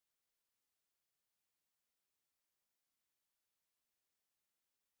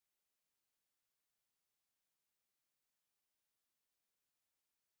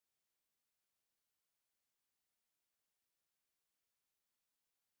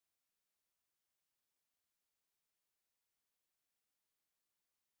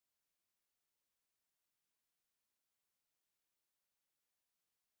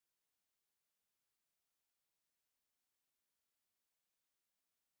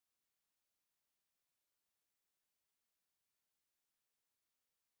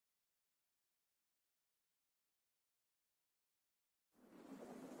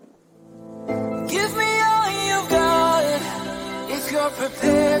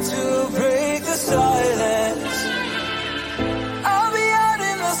prepared to break the silence. I'll be out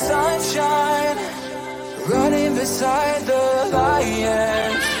in the sunshine, running beside the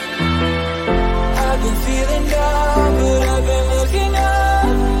lions. I've been feeling down, but I've been looking up,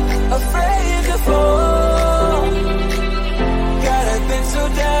 afraid to fall. God, I've been so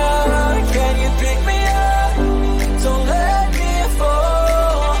down, can you pick me up? Don't let me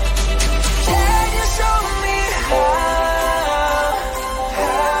fall. Can you show me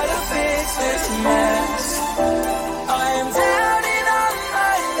how to fix this mess? I am down and on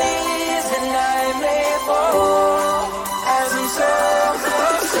my knees, and I may fall as I'm so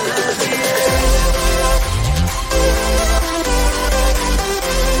close to the end.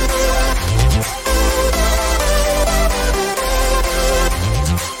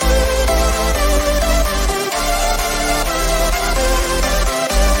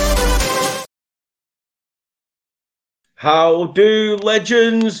 How do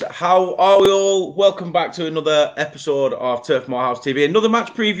legends? How are we all? Welcome back to another episode of Turf Moor House TV. Another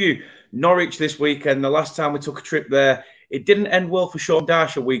match preview. Norwich this weekend. The last time we took a trip there, it didn't end well for Sean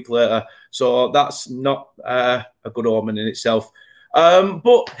Dyche a week later. So that's not a good omen in itself.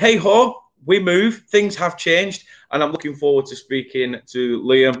 But hey ho, we move. Things have changed. And I'm looking forward to speaking to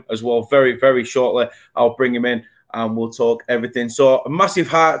Liam as well very, very shortly. I'll bring him in and we'll talk everything. So a massive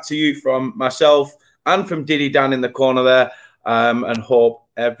heart to you from myself and from Diddy Dan in the corner there, and hope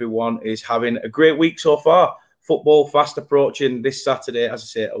everyone is having a great week so far. Football fast approaching this Saturday, as I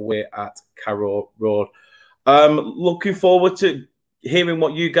say, away at Carrow Road. Looking forward to hearing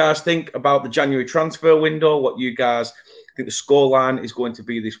what you guys think about the January transfer window, what you guys think the scoreline is going to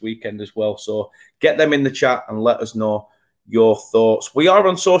be this weekend as well. So get them in the chat and let us know your thoughts. We are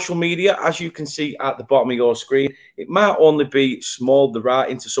on social media, as you can see at the bottom of your screen. It might only be small the right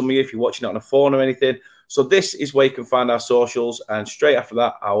into some of you if you're watching it on a phone or anything. So this is where you can find our socials, and straight after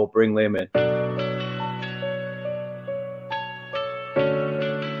that, I will bring Liam in.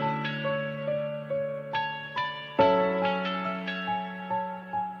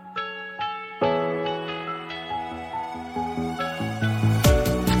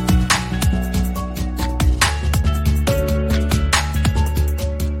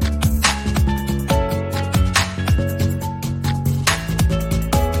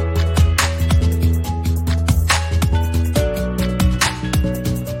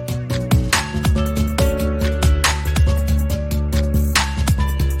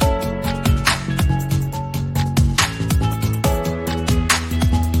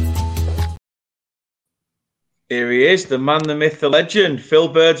 Here he is, the man, the myth, the legend, Phil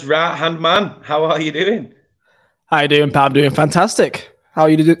Bird's right-hand man. How are you doing? How you doing, pal? I'm doing fantastic. How are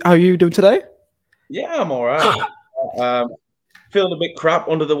you doing today? Yeah, I'm all right. Feeling a bit crap,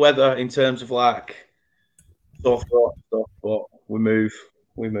 under the weather in terms of like sore throat stuff, but we move.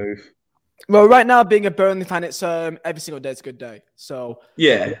 Well, right now, being a Burnley fan, it's every single day is a good day. So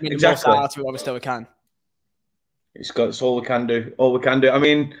yeah, exactly. Obviously, we can. It's all we can do. All we can do. I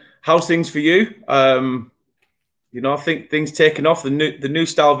mean, how's things for you? I think things taking off. The new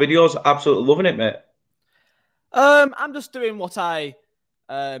style videos, absolutely loving it, mate. I'm just doing what I'm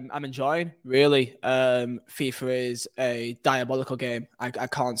enjoying, really. FIFA is a diabolical game. I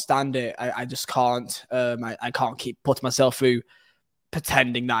can't stand it. I just can't. I can't keep putting myself through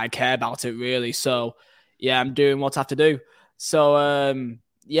pretending that I care about it, really. So, yeah, I'm doing what I have to do. So,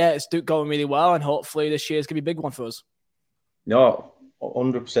 it's going really well, and hopefully this year's going to be a big one for us. No,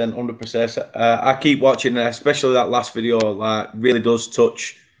 100%. I keep watching, especially that last video. Like, really does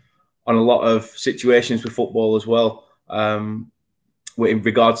touch on a lot of situations with football as well. In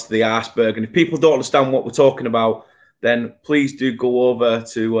regards to the iceberg, and if people don't understand what we're talking about, then please do go over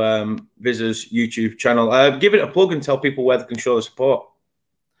to Vizza's YouTube channel. Give it a plug and tell people where they can show the support.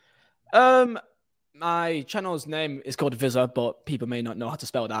 My channel's name is called Vizza, but people may not know how to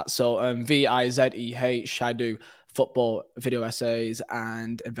spell that. So Vizeh. I do football video essays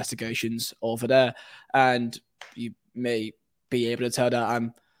and investigations over there. And you may be able to tell that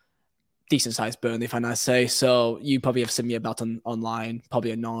I'm decent sized Burnley fan, I say. So you probably have seen me about online,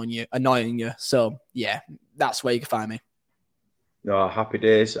 probably annoying you. So yeah, that's where you can find me. Oh, happy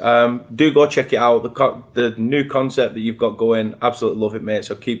days. Do go check it out. The new concept that you've got going, absolutely love it, mate.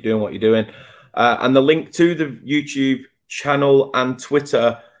 So keep doing what you're doing. And the link to the YouTube channel and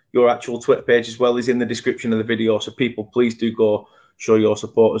Twitter, your actual Twitter page as well, is in the description of the video. So people, please do go show your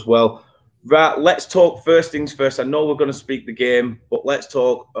support as well. Right, let's talk first things first. I know we're going to speak the game, but let's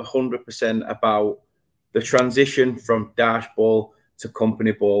talk 100% about the transition from Dyche ball to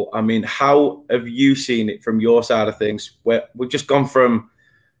company ball. I mean, how have you seen it from your side of things? Where we've just gone from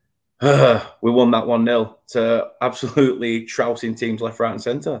We won that 1-0 to absolutely trouncing teams left, right, and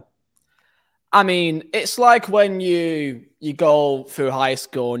centre. I mean, it's like when you go through high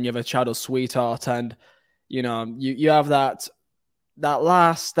school and you have a childhood sweetheart, and you have that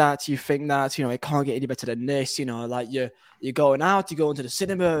last that you think that it can't get any better than this. Like you're going out, you go into the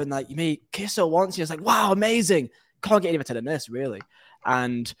cinema, and like you may kiss her once, and it's like, wow, amazing, can't get any better than this, really.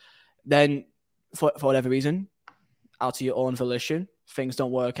 And then for whatever reason, out of your own volition, things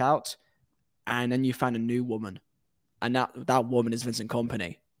don't work out, and then you find a new woman, and that woman is Vincent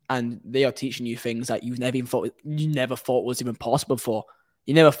Kompany, and they are teaching you things that you never thought was even possible before.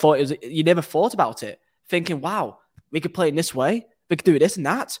 You never thought about it, thinking, wow, we could play in this way, we could do this and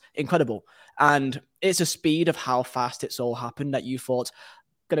that, incredible. And it's a speed of how fast it's all happened that you thought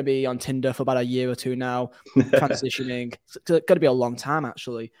going to be on Tinder for about a year or two now, transitioning. It's going to be a long time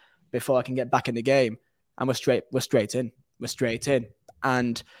actually before I can get back in the game. And we're straight in.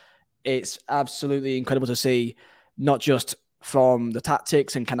 And it's absolutely incredible to see, not just from the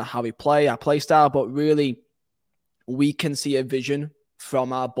tactics and kind of how we play, our play style, but really we can see a vision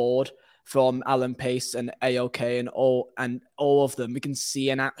from our board, from Alan Pace and AOK and all of them. We can see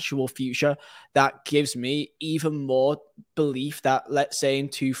an actual future that gives me even more belief that, let's say in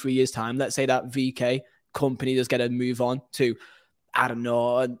 2-3 years time, let's say that VK Kompany does get a move on to, I don't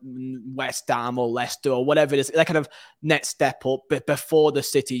know, West Ham or Leicester or whatever it is, that kind of next step up before the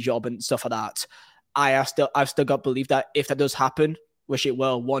City job and stuff like that. I've still got belief that if that does happen, which it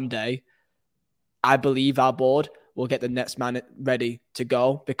will one day, I believe our board will get the next man ready to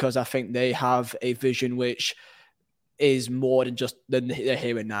go, because I think they have a vision which is more than just the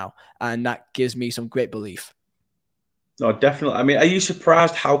here and now. And that gives me some great belief. No, definitely. I mean, are you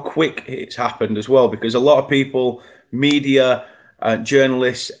surprised how quick it's happened as well? Because a lot of people, media,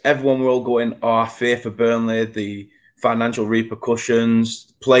 journalists, everyone were all going, I fear for Burnley, the financial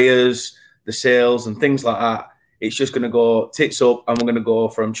repercussions, players, the sales and things like that. It's just going to go tits up, and we're going to go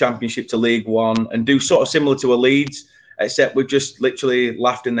from Championship to League One and do sort of similar to a Leeds, except we've just literally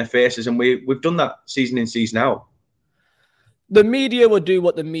laughed in their faces, and we've done that season in, season out. The media will do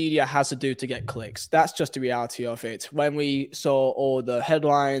what the media has to do to get clicks. That's just the reality of it. When we saw all the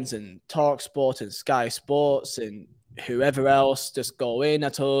headlines and TalkSport and Sky Sports and whoever else just go in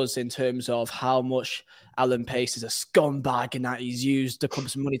at us in terms of how much Alan Pace is a scumbag and that he's used the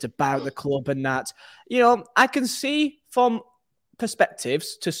club's money to buy out the club, and that, I can see from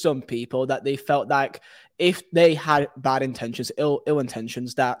perspectives to some people that they felt like if they had bad intentions, ill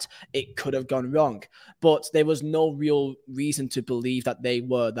intentions, that it could have gone wrong. But there was no real reason to believe that they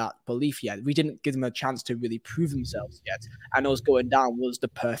were that belief yet. We didn't give them a chance to really prove themselves yet. And us going down was the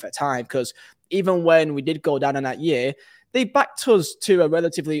perfect time, because even when we did go down in that year, they backed us to a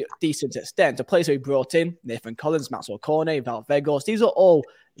relatively decent extent. The players we brought in, Nathan Collins, Maxwell Cornet, Val Vegos, these are all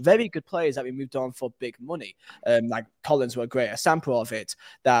very good players that we moved on for big money. Like Collins were a great example of it,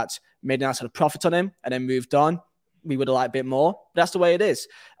 that made a nice sort of profit on him and then moved on. We would have liked a bit more. That's the way it is.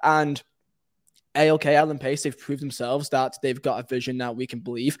 And AOK, Alan Pace, they've proved themselves that they've got a vision that we can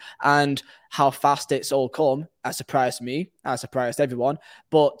believe, and how fast it's all come has surprised me. Has surprised everyone.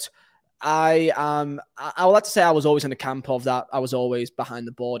 But I would like to say I was always in the camp of that. I was always behind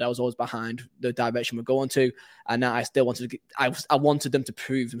the board. I was always behind the direction we're going to. And I still wanted I wanted them to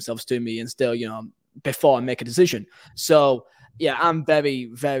prove themselves to me, and still, before I make a decision. So yeah, I'm very,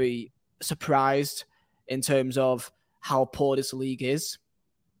 very surprised in terms of how poor this league is.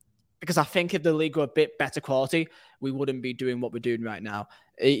 Because I think if the league were a bit better quality, we wouldn't be doing what we're doing right now.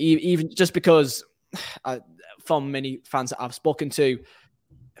 Even just because from many fans that I've spoken to,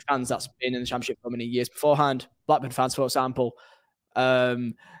 fans that's been in the Championship for many years beforehand, Blackburn fans, for example,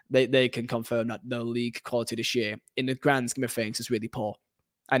 they can confirm that the league quality this year, in the grand scheme of things, is really poor.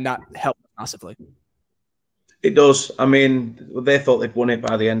 And that helped massively. It does. I mean, they thought they'd won it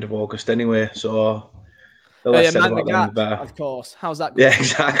by the end of August anyway, so the less said about them, the better. Of course. How's that going? Yeah,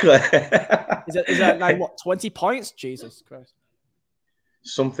 exactly. Is that like, what, 20 points? Jesus Christ.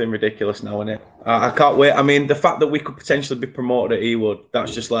 Something ridiculous now, isn't it? I can't wait. I mean, the fact that we could potentially be promoted at Ewood,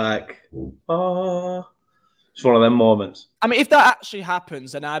 that's just like, it's one of them moments. I mean, if that actually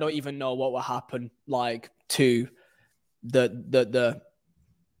happens, then I don't even know what will happen, like, to the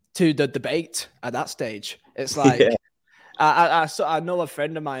debate at that stage. It's like, yeah. I know a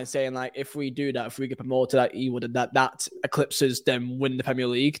friend of mine saying, like, if we do that, if we get promoted at Ewood, that eclipses them winning the Premier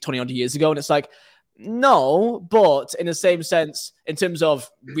League 20-odd years ago. And it's like, no, but in the same sense, in terms of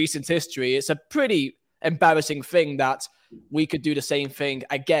recent history, it's a pretty embarrassing thing that we could do the same thing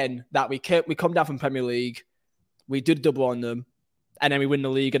again, that we come down from Premier League, we do the double on them, and then we win the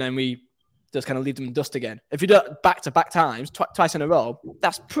league, and then we just kind of leave them in dust again. If you do it back-to-back times, twice in a row,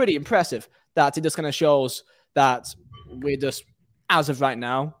 that's pretty impressive. That it just kind of shows that we're just, as of right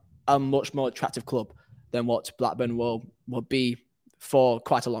now, a much more attractive club than what Blackburn will be for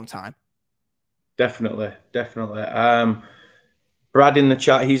quite a long time. Definitely. Brad in the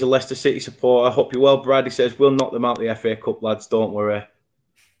chat, he's a Leicester City supporter. I hope you're well, Brad. He says, we'll knock them out the FA Cup, lads, don't worry.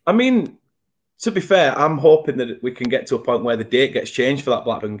 I mean, to be fair, I'm hoping that we can get to a point where the date gets changed for that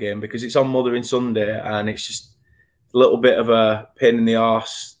Blackburn game, because it's on Mothering Sunday and it's just a little bit of a pain in the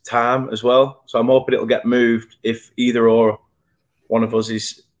arse time as well. So I'm hoping it'll get moved if either or one of us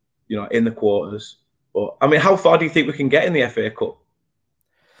is, in the quarters. But I mean, how far do you think we can get in the FA Cup?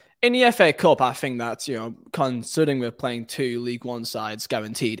 In the FA Cup, I think that, considering we're playing 2 League One sides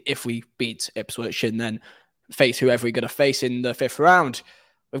guaranteed, if we beat Ipswich and then face whoever we're going to face in the 5th round,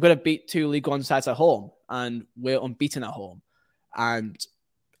 we've got to beat 2 League One sides at home, and we're unbeaten at home. And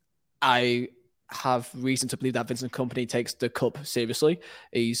I have reason to believe that Vincent Kompany takes the cup seriously.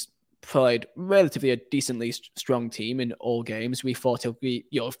 He's played relatively a decently strong team in all games. We thought he'll be,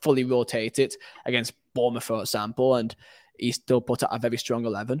 fully rotated against Bournemouth, for example, and he still put out a very strong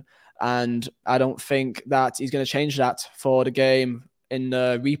 11. And I don't think that he's going to change that for the game in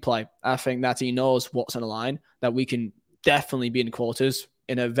the replay. I think that he knows what's on the line, that we can definitely be in quarters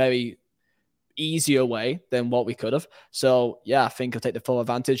in a very easier way than what we could have. So, yeah, I think he'll take the full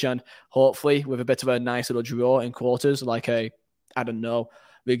advantage, and hopefully with a bit of a nice little draw in quarters,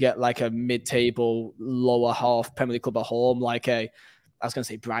 we get like a mid-table, lower half Premier League club at home, I was going to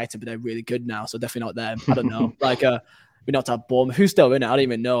say Brighton, but they're really good now, so definitely not them. I don't know. We not to have Bournemouth, who's still in it, I don't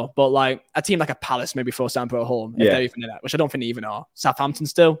even know. But a team like a Palace, maybe for example, at home, if they're even in that, which I don't think they even are. Southampton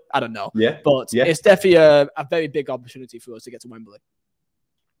still, I don't know. It's definitely a very big opportunity for us to get to Wembley.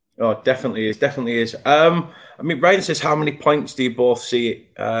 Oh, definitely is. I mean, Brian says, how many points do you both see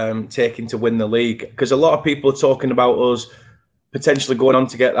taking to win the league? Because a lot of people are talking about us potentially going on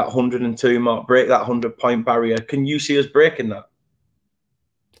to get that 102 mark, break that 100-point barrier. Can you see us breaking that?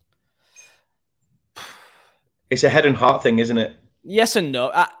 It's a head and heart thing, isn't it? Yes and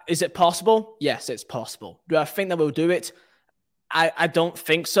no. Is it possible? Yes, it's possible. Do I think that we'll do it? I don't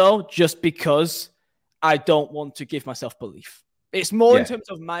think so, just because I don't want to give myself belief. It's more in terms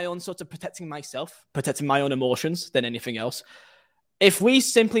of my own sort of protecting myself, protecting my own emotions than anything else. If we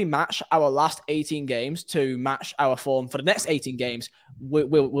simply match our last 18 games to match our form for the next 18 games,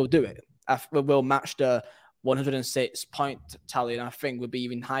 we'll do it. We'll match the 106 point tally, and I think we'll be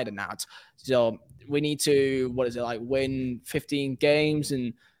even higher than that. So we need to, win 15 games,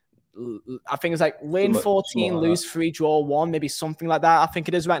 and I think it's win 14, lose 3, draw 1, maybe something like that. I think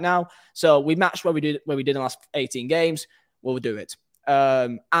it is right now. So we matched what we did in the last 18 games. We'll do it.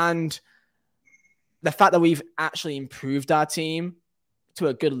 And the fact that we've actually improved our team to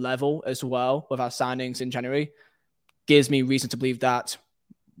a good level as well with our signings in January gives me reason to believe that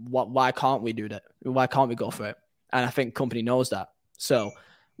why can't we do that? Why can't we go for it? And I think Kompany knows that. So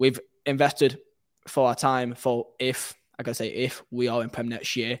we've invested for our time for if we are in Prem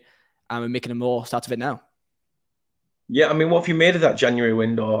next year, and we're making the most out of it now. Yeah, I mean, what have you made of that January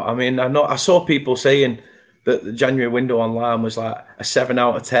window? I mean, I saw people saying that the January window online was like a 7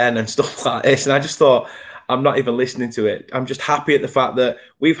 out of 10 and stuff like this. And I just thought, I'm not even listening to it. I'm just happy at the fact that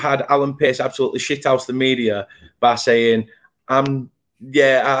we've had Alan Pace absolutely shithouse the media by saying, I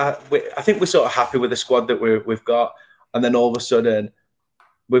think we're sort of happy with the squad that we've got. And then all of a sudden,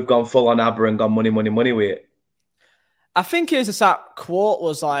 we've gone full on ABBA and gone money with it. I think that quote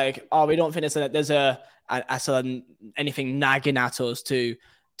was we don't think there's anything nagging at us to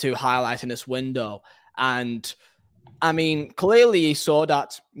highlight in this window. And I mean, clearly he saw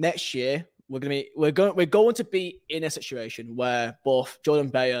that next year we're going to be in a situation where both Jordan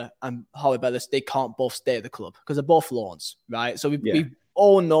Beyer and Harvey Bellis, they can't both stay at the club because they're both loans, right? So we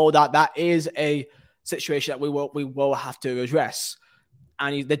all know that is a situation that we will have to address,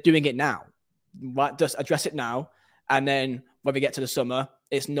 and they're doing it now. Right? Just address it now, and then when we get to the summer,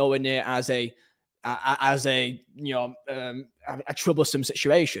 it's nowhere near as a troublesome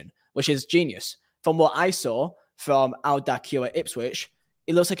situation, which is genius. From what I saw from Al Dakir at Ipswich,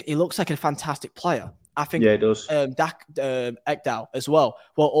 he looks like a fantastic player. I think it does. Ekdal as well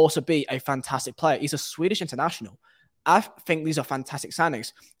will also be a fantastic player. He's a Swedish international. I think these are fantastic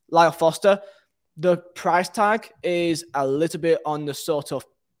signings. Lyle Foster, the price tag is a little bit on the sort of,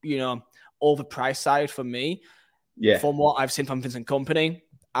 overpriced side for me. Yeah. From what I've seen from Vincent Kompany,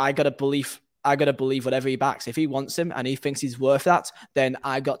 I gotta believe whatever he backs. If he wants him and he thinks he's worth that, then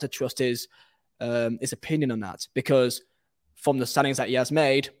I got to trust his opinion on that, because from the signings that he has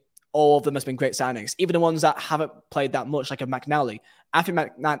made, all of them has been great signings. Even the ones that haven't played that much, like a McNally. I think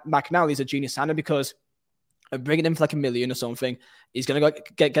McNally is a genius signing because bringing him for like $1 million or something, he's going to go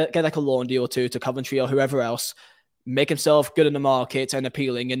get like a loan deal or two to Coventry or whoever else, make himself good in the market and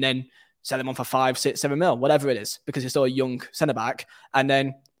appealing, and then sell him on for 5, 6, 7 mil, whatever it is, because he's still a young centre back. And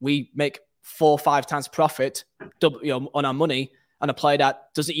then we make 4 or 5 times profit, on our money on a player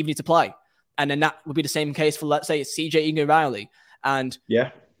that doesn't even need to play. And then that would be the same case for, let's say, CJ Egan-Riley. And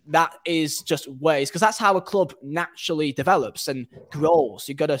that is just ways, because that's how a club naturally develops and grows.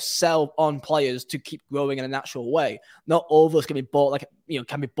 You got to sell on players to keep growing in a natural way. Not all of us can be bought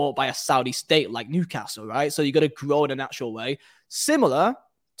can be bought by a Saudi state like Newcastle, right? So you got to grow in a natural way, similar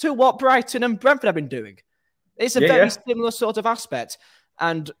to what Brighton and Brentford have been doing. It's a very similar sort of aspect.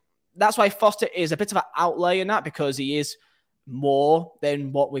 And that's why Foster is a bit of an outlay in that, because he is more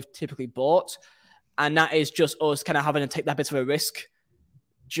than what we've typically bought. And that is just us kind of having to take that bit of a risk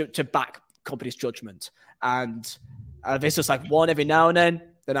to back company's judgment. And if it's just like one every now and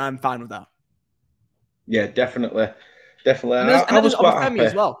then I'm fine with that. Yeah, definitely. And I was quite happy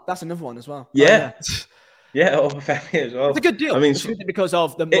as well. That's another one as well. Yeah. Yeah, Obafemi as well. It's a good deal. I mean, because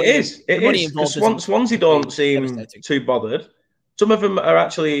of the money. It is. Because Swansea don't seem too bothered. Some of them are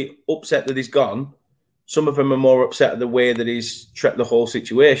actually upset that he's gone. Some of them are more upset at the way that he's treated the whole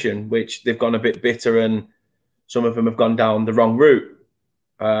situation, which they've gone a bit bitter, and some of them have gone down the wrong route,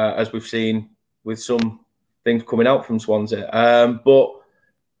 as we've seen with some things coming out from Swansea. But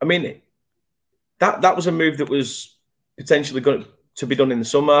I mean, that was a move that was potentially going to be done in the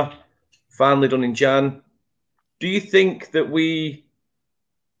summer, finally done in Jan. Do you think that we...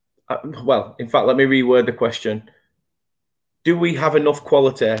 well, in fact, let me reword the question. Do we have enough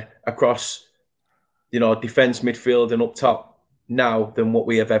quality across, defence, midfield and up top now than what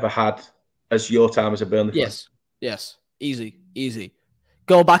we have ever had as your time as a Burnley fan? Yes. Easy.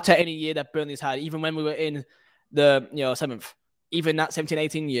 Go back to any year that Burnley's had, even when we were in the 7th, even that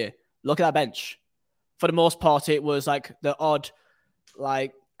 17-18 year. Look at that bench. For the most part, it was like the odd,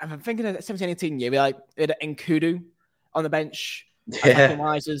 like, I'm thinking of the 17-18 year, we had Nkudu on the bench. Attacking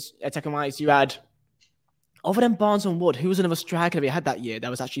wise, you had, other than Barnes and Wood, who was another striker that we had that year that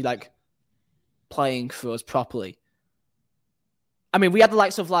was actually like playing for us properly? I mean, we had the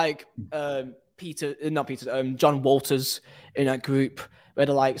likes of like John Walters in that group. We had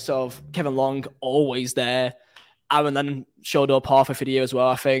the likes of Kevin Long always there. Aaron Lennon showed up halfway through the year as well,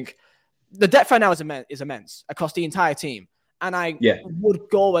 I think. The depth right now is immense across the entire team. And I would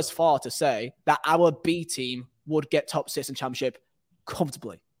go as far to say that our B team would get top 6 in Championship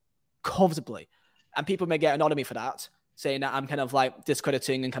comfortably. And people may get annoyed at me for that, saying that I'm kind of like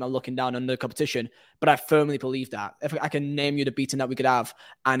discrediting and kind of looking down on the competition. But I firmly believe that. If I can name you the B team that we could have,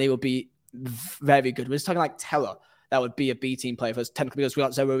 and it would be very good. We're just talking like Teller. That would be a B team player for us, technically, because we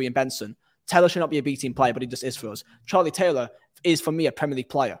got Zeruri and Benson. Teller should not be a B team player, but he just is for us. Charlie Taylor is, for me, a Premier League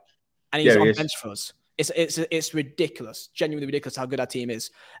player. And he's on bench for us. It's ridiculous, genuinely ridiculous how good our team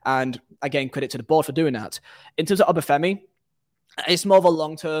is. And again, credit to the board for doing that. In terms of Obafemi, it's more of a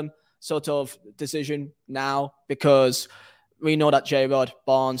long-term sort of decision now, because we know that J-Rod,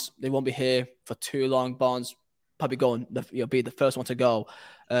 Barnes, they won't be here for too long. Barnes probably be the first one to go.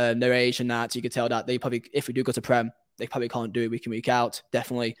 Their age and that, you could tell that they probably, if we do go to Prem, they probably can't do it week in, week out.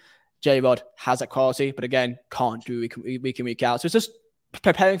 Definitely. J-Rod has that quality, but again, can't do it week in, week out. So it's just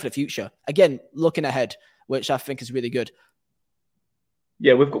preparing for the future. Again, looking ahead, which I think is really good.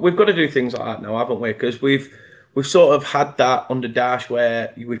 Yeah, we've got to do things like that now, haven't we? Because we've sort of had that under Dash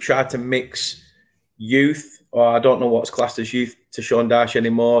where we've tried to mix youth, or I don't know what's classed as youth to Sean Dash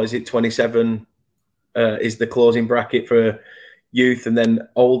anymore. Is it 27? Is the closing bracket for youth, and then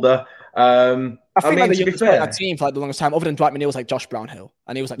older? I think like the youngest player on our team for like the longest time, other than Dwight McNeil, was like Josh Brownhill,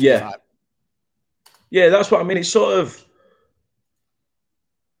 and he was like 25. Yeah, that's what I mean. It's sort of,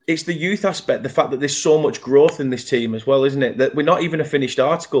 it's the youth aspect, the fact that there's so much growth in this team as well, isn't it? That we're not even a finished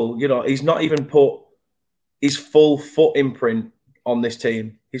article. He's not even put his full foot imprint on this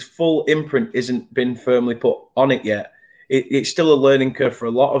team. His full imprint isn't been firmly put on it yet. It's still a learning curve for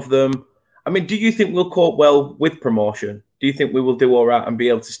a lot of them. I mean, do you think we'll cope well with promotion? Do you think we will do all right and be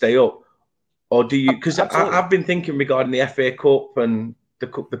able to stay up? Or do you... Because I've been thinking regarding the FA Cup and the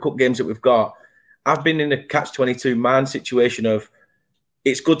cup games that we've got, I've been in a catch-22 man situation of,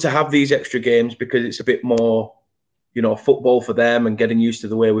 it's good to have these extra games because it's a bit more, football for them and getting used to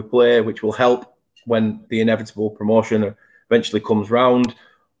the way we play, which will help when the inevitable promotion eventually comes round.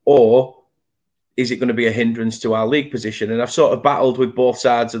 Or is it going to be a hindrance to our league position? And I've sort of battled with both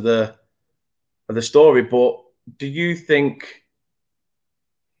sides of the story. But do you think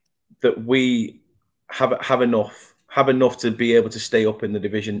that we have enough have enough to be able to stay up in the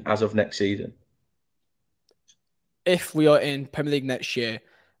division as of next season? If we are in Premier League next year,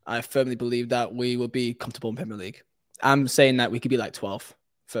 I firmly believe that we will be comfortable in Premier League. I'm saying that we could be like 12th,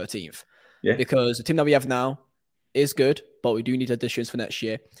 13th. Yeah. Because the team that we have now is good, but we do need additions for next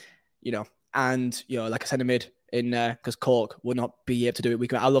year. And like I said in there, because Cork will not be able to do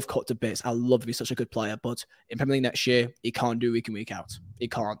it. I love Cork to bits. I love him. He's such a good player, but in Premier League next year, he can't do week in, week out. He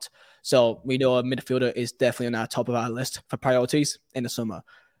can't. So we know a midfielder is definitely on our top of our list for priorities in the summer.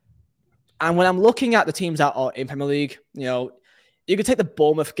 And when I'm looking at the teams that are in Premier League, you could take the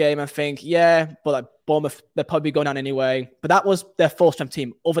Bournemouth game and think, yeah, but like Bournemouth, they're probably going down anyway. But that was their full strength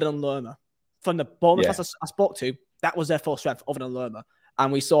team, other than Lerma. From the Bournemouth I spoke to, that was their full strength, other than Lerma.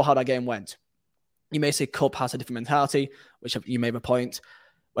 And we saw how that game went. You may say Cup has a different mentality, which you made a point,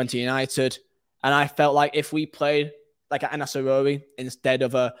 went to United. And I felt like if we played like an Anas Arori instead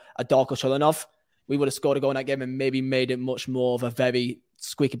of a Darko Cholanov, we would have scored a goal in that game and maybe made it much more of a very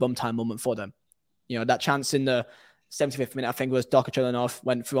squeaky bum time moment for them. That chance in the 75th minute, I think it was Darko Cholanov,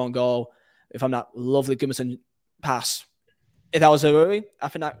 went through on goal. If I'm not lovely Gudmundsson pass, if that was Arori, I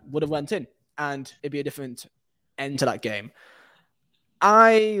think that would have went in and it'd be a different end to that game.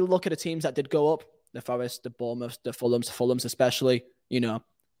 I look at the teams that did go up, the Forest, the Bournemouths, the Fulhams especially,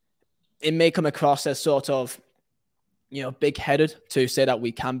 it may come across as sort of, big-headed to say that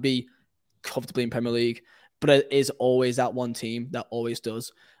we can be comfortably in Premier League, but it is always that one team that always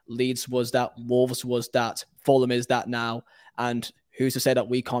does. Leeds was that, Wolves was that, Fulham is that now, and who's to say that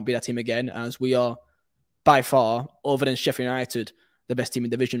we can't be that team again, as we are by far, other than Sheffield United, the best team in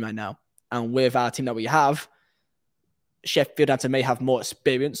the division right now. And with our team that we have, Sheffield United may have more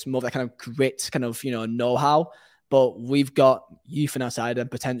experience, more of that kind of grit, kind of, know-how, but we've got youth on our side and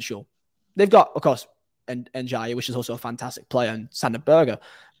potential. They've got, of course, Njaya, which is also a fantastic player, and Sander Berger,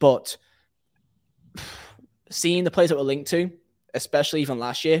 but seeing the players that we're linked to, especially even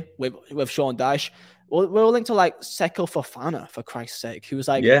last year with Sean Dyche, we're linked to like Seko Fofana, for Christ's sake, who was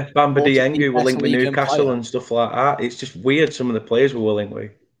like... Yeah, Bamba Dieng, who were linked with Newcastle and stuff like that. It's just weird, some of the players we were linked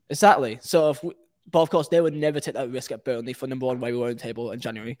with. Exactly. So but of course, they would never take that risk at Burnley for number one where we were on the table in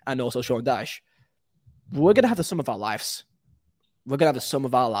January, and also Sean Dyche. We're going to have the sum of our lives.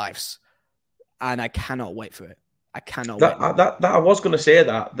 And I cannot wait for it. I was going to say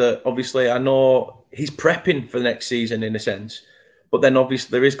that obviously I know he's prepping for the next season in a sense, but then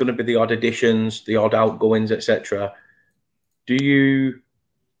obviously there is going to be the odd additions, the odd outgoings, etc. Do you,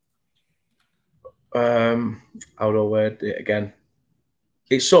 how do I word it again?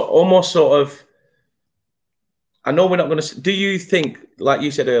 It's almost sort of, I know we're not going to... Do you think, like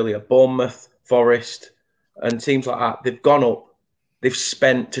you said earlier, Bournemouth, Forest, and teams like that, they've gone up, they've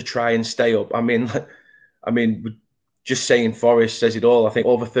spent to try and stay up? I mean, just saying Forest says it all. I think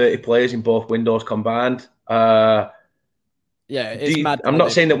over 30 players in both windows combined. Yeah, it's mad. I'm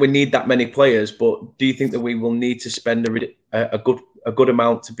not saying that we need that many players, but do you think that we will need to spend a good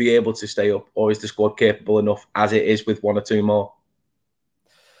amount to be able to stay up, or is the squad capable enough as it is with one or two more?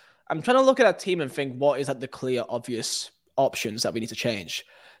 I'm trying to look at that team and think what is like the clear, obvious options that we need to change.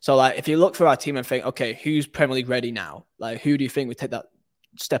 So, like, if you look for our team and think, okay, who's Premier League ready now? Like, who do you think would take that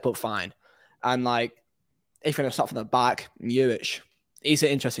step up fine? And, like, if you're going to start from the back, Juric, he's an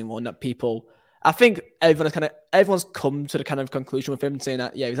interesting one that people... I think everyone's come to the kind of conclusion with him saying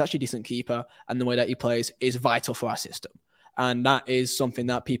that, yeah, he's actually a decent keeper and the way that he plays is vital for our system. And that is something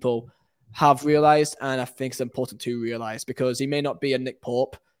that people have realised, and I think it's important to realise, because he may not be a Nick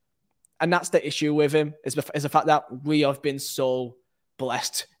Pope. And that's the issue with him, is the fact that we have been so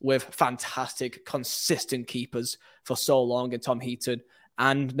blessed with fantastic, consistent keepers for so long in Tom Heaton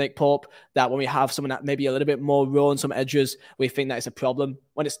and Nick Pope, that when we have someone that maybe a little bit more raw on some edges, we think that it's a problem.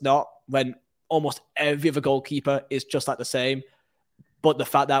 When it's not, when almost every other goalkeeper is just like the same. But the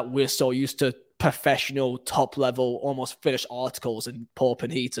fact that we're so used to professional, top-level, almost finished articles in Pope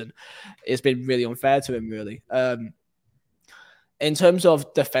and Heaton, it's been really unfair to him, really. In terms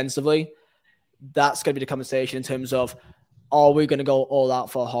of defensively, that's going to be the conversation in terms of, are we going to go all out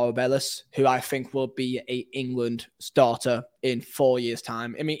for Horobellis, who I think will be an England starter in 4 years'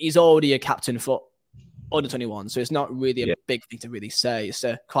 time? I mean, he's already a captain for under 21, so it's not really a big thing to really say. It's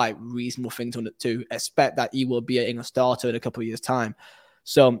a quite reasonable thing to expect that he will be an England starter in a couple of years' time.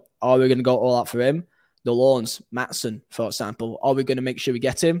 So are we going to go all out for him? The loans, Maatsen, for example, are we going to make sure we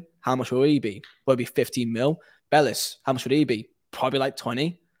get him? How much will he be? Will it be 15 mil? Bellis, how much would he be? Probably like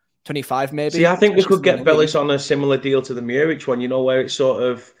 20, 25 maybe. See, I think we could get Bellis on a similar deal to the Muric one, where it's sort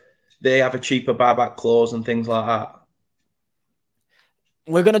of, they have a cheaper buyback clause and things like that.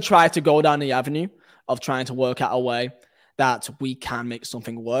 We're going to try to go down the avenue of trying to work out a way that we can make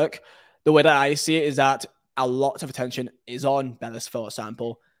something work. The way that I see it is that a lot of attention is on Bellis, for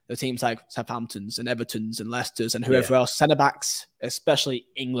example. The teams like Southampton's and Everton's and Leicester's and whoever else, centre-backs, especially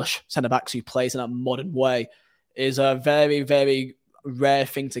English centre-backs who plays in a modern way, is a very, very rare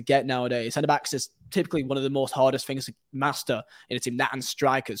thing to get nowadays. Centre-backs is typically one of the most hardest things to master in a team, that and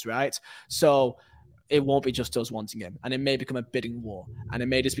strikers, right? So it won't be just us wanting him. And it may become a bidding war. And it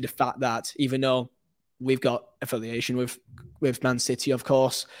may just be the fact that even though we've got affiliation with Man City, of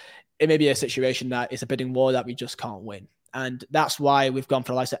course, it may be a situation that it's a bidding war that we just can't win. And that's why we've gone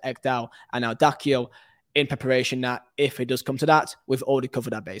for the likes of Ekdal and now Dakio in preparation that if it does come to that, we've already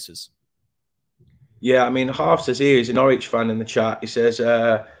covered our bases. Yeah, I mean, Harv says here, he's a Norwich fan in the chat. He says,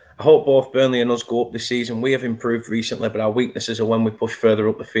 I hope both Burnley and us go up this season. We have improved recently, but our weaknesses are when we push further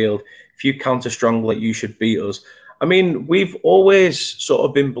up the field. If you counter strongly, you should beat us. I mean, we've always sort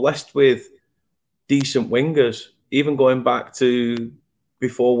of been blessed with decent wingers, even going back to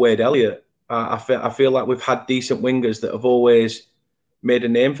before Wade Elliott. I feel like we've had decent wingers that have always made a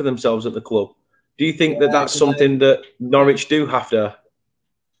name for themselves at the club. Do you think that that's something that Norwich do have to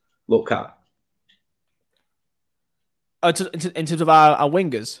look at? In terms of our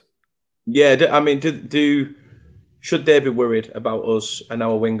wingers? Yeah, I mean, should they be worried about us and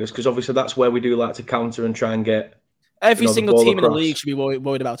our wingers? Because obviously that's where we do like to counter and try and get every single team in the league should be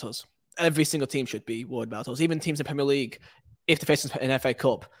worried about us. Every single team should be worried about us. Even teams in Premier League, if they face an FA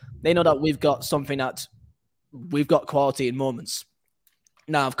Cup, they know that we've got something that we've got quality in moments.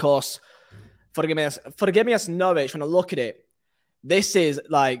 Now, of course, for the game against Norwich, when I look at it, this is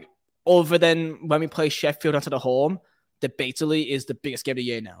like, other than when we play Sheffield after the home, debatably is the biggest game of the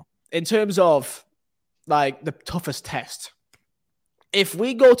year now. In terms of like the toughest test. If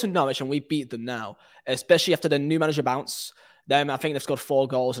we go to Norwich and we beat them now, especially after the new manager bounce, then I think they've scored 4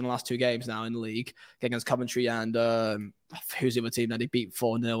 goals in the last 2 games now in the league against Coventry and who's the other team that they beat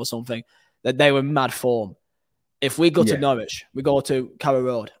 4-0 or something. That they were in mad form. If we go to Norwich, we go to Carrow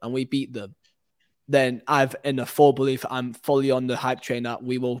Road and we beat them, then I've in a full belief, I'm fully on the hype train that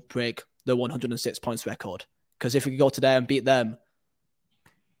we will break the 106 points record. Because if we go to there and beat them,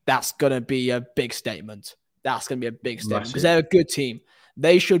 that's going to be a big statement. That's going to be a big statement because they're a good team.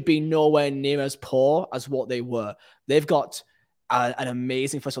 They should be nowhere near as poor as what they were. They've got an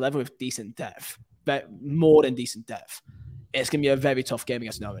amazing first 11 with decent depth, but more than decent depth. It's going to be a very tough game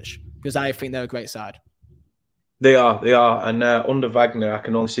against Norwich because I think they're a great side. They are. And under Wagner, I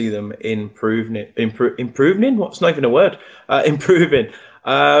can only see them improving. Improving? What's not even a word? Improving.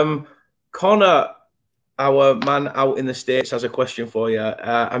 Connor, our man out in the States, has a question for you.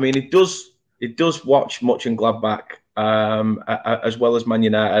 I mean, it does watch much in Gladbach, as well as Man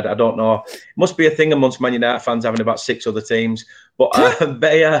United. I don't know. It must be a thing amongst Man United fans having about 6 other teams. But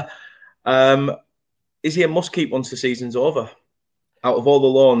Bayer, is he a must-keep once the season's over? Out of all the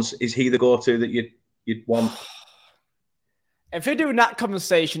loans, is he the go-to that you'd want? If you're doing that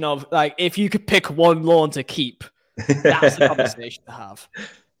conversation of, like, if you could pick one loan to keep, that's the conversation to have.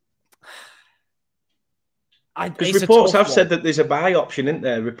 Because reports have said that there's a buy option, isn't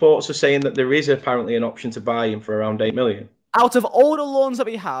there? Reports are saying that there is apparently an option to buy him for around 8 million. Out of all the loans that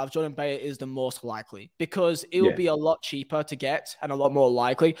we have, Jordan Bayer is the most likely because it will be a lot cheaper to get and a lot more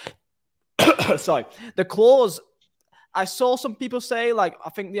likely. Sorry. The clause, I saw some people say, like, I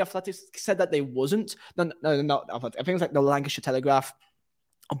think the Athletics said that they wasn't. No, not Athletic. I think it's like the Lancashire Telegraph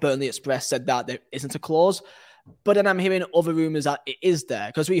or Burnley Express said that there isn't a clause. But then I'm hearing other rumours that it is there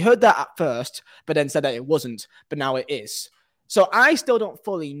because we heard that at first, but then said that it wasn't, but now it is. So I still don't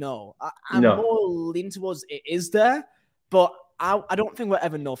fully know. I'm more leaning towards it is there, but I don't think we'll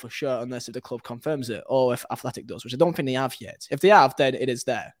ever know for sure unless if the club confirms it or if Athletic does, which I don't think they have yet. If they have, then it is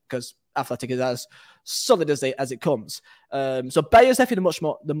there because Athletic is as solid as it comes. So Bayer's definitely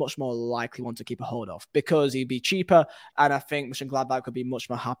the much more likely one to keep a hold of because he'd be cheaper, and I think Mönchengladbach could be much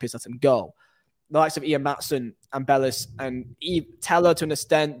more happy to let him go. The likes of Ian Maatsen and Bellis and Teller to an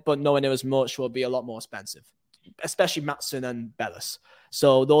extent, but nowhere near as much, will be a lot more expensive, especially Maatsen and Bellis.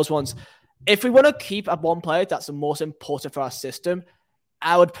 So those ones, if we want to keep a one player that's the most important for our system,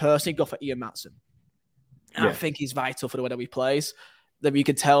 I would personally go for Ian Maatsen. I think he's vital for the way that we plays. That we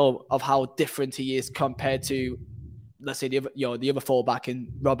can tell of how different he is compared to, let's say, the other fullback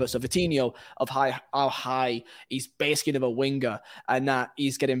in Roberts or Vitinho, of how high he's basically another winger, and that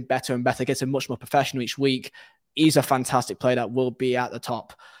he's getting better and better, getting much more professional each week. He's a fantastic player that will be at the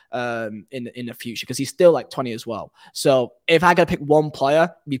top in the future because he's still like 20 as well. So if I got to pick one player,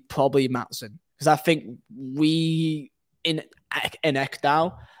 it'd be probably Maatsen because I think we in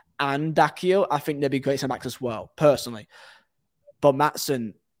Ekdal and Dakio, I think they'd be great centre backs as well, personally. But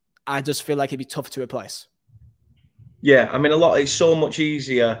Maatsen, I just feel like he'd be tough to replace. Yeah, I mean, it's so much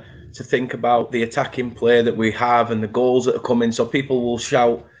easier to think about the attacking play that we have and the goals that are coming. So people will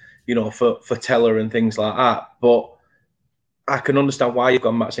shout, for Teller and things like that. But I can understand why you've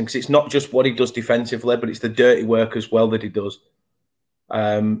gone Maatsen, because it's not just what he does defensively, but it's the dirty work as well that he does.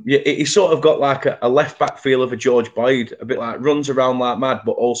 He's sort of got like a left back feel of a George Boyd, a bit like runs around like mad,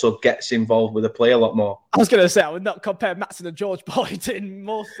 but also gets involved with the play a lot more. I was going to say, I would not compare Maatsen to George Boyd in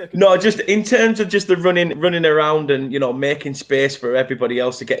most. No, just in terms of just the running around and, making space for everybody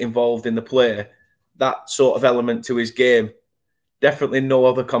else to get involved in the play, that sort of element to his game. Definitely no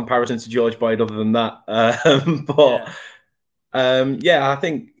other comparison to George Boyd other than that. I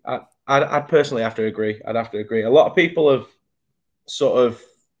think I'd personally have to agree. I'd have to agree. A lot of people have sort of,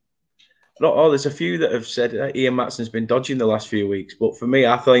 there's a few that have said Ian Maatsen's been dodgy in the last few weeks. But for me,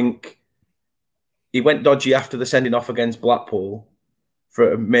 I think he went dodgy after the sending off against Blackpool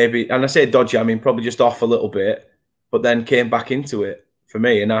for maybe, and I say dodgy, I mean probably just off a little bit, but then came back into it for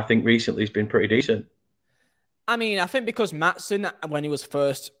me. And I think recently he's been pretty decent. I mean, I think because Maatsen, when he was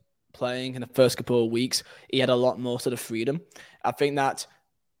first playing in the first couple of weeks, he had a lot more sort of freedom. I think that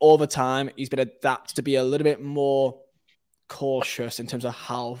over time, he's been adapted to be a little bit more cautious in terms of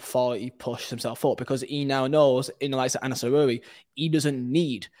how far he pushed himself up, because he now knows, in the likes of Anas Aruri, he doesn't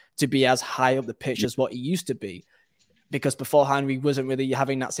need to be as high up the pitch as what he used to be, because beforehand he wasn't really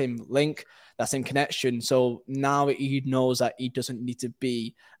having that same link, that same connection. So now he knows that he doesn't need to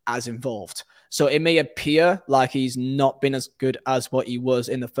be as involved. So it may appear like he's not been as good as what he was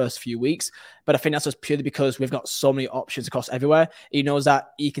in the first few weeks, but I think that's just purely because we've got so many options across everywhere. He knows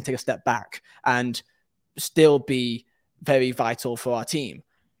that he can take a step back and still be very vital for our team.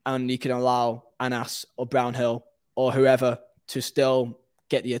 And he can allow Anas or Brownhill or whoever to still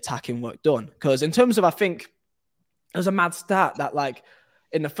get the attacking work done. Because in terms of, I think, there's a mad stat that like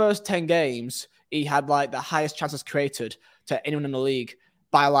in the first 10 games, he had like the highest chances created to anyone in the league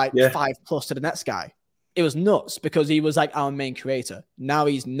by 5+ to the next guy. It was nuts because he was like our main creator. Now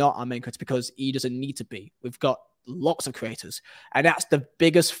he's not our main creator because he doesn't need to be. We've got lots of creators. And that's the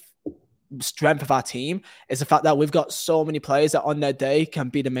biggest strength of our team, is the fact that we've got so many players that on their day can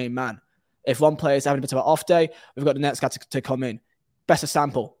be the main man. If one player is having a bit of an off day, we've got the next guy to come in. Best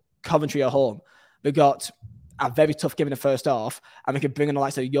example, Coventry at home. We've got a very tough game in the first half, and we can bring in the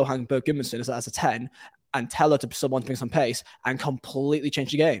likes of Johan Berg Gudmundsson as a 10 and tell her to someone to bring some pace and completely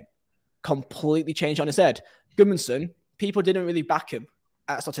change the game. Completely change on his head. Gudmundsson, people didn't really back him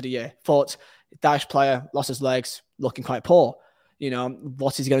at the start of the year. Thought, Daesh player, lost his legs, looking quite poor.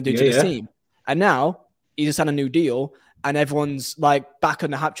 What is he going to do to the team? And now he's just had a new deal, and everyone's like back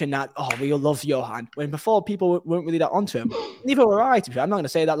on the hype train that, we all love Johan. When before people weren't really that onto him. Neither were I, to be fair. I'm not going to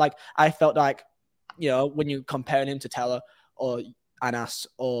say that. Like, I felt like, when you comparing him to Teller or Anas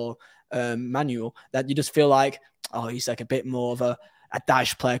or Manuel, that you just feel like, he's like a bit more of a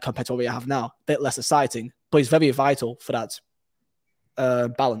Daesh player compared to what we have now. A bit less exciting, but he's very vital for that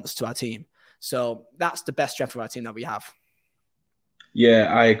balance to our team. So that's the best strength of our team that we have.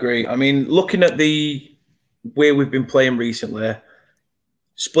 Yeah, I agree. I mean, looking at the way we've been playing recently,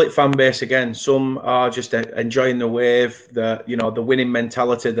 split fan base again. Some are just enjoying the wave, the winning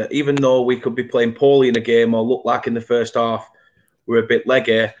mentality, that even though we could be playing poorly in a game or look like in the first half we're a bit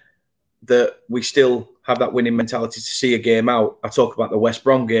leggy, that we still have that winning mentality to see a game out. I talk about the West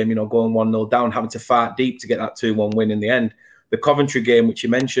Brom game, going 1-0 down, having to fight deep to get that 2-1 win in the end. The Coventry game, which you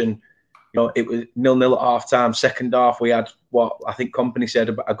mentioned, it was 0-0 at half-time. Second half, we had what I think Company said,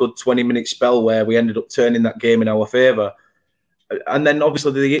 about a good 20-minute spell where we ended up turning that game in our favour. And then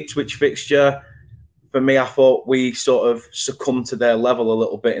obviously the Ipswich fixture, for me, I thought we sort of succumbed to their level a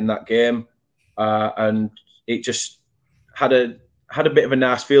little bit in that game. And it just had a bit of a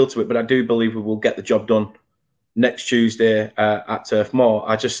nice feel to it, but I do believe we will get the job done next Tuesday at Turf Moor.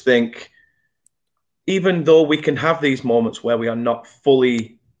 I just think, even though we can have these moments where we are not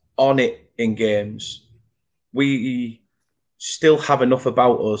fully on it in games, we still have enough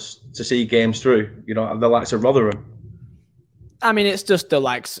about us to see games through, the likes of Rotherham. I mean, it's just a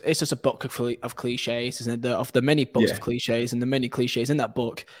book of cliches, isn't it? Of the many books of cliches, and the many cliches in that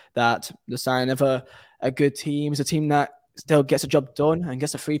book, that the sign of a good team is a team that still gets a job done and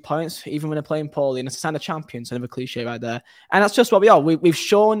gets the 3 points, even when they're playing poorly. And it's a sign of champions, another cliche right there. And that's just what we are. We've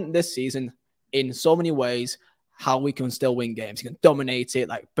shown this season in so many ways how we can still win games. You can dominate it,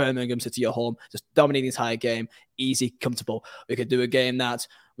 like Birmingham City at home, just dominate the entire game, easy, comfortable. We could do a game that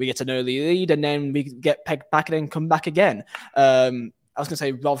we get an early lead and then we get pegged back and then come back again. I was going to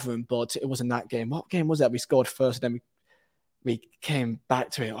say Rotherham, but it wasn't that game. What game was that? We scored first and then we came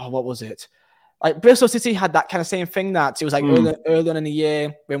back to it. What was it? Like Bristol City had that kind of same thing, that it was like early on in the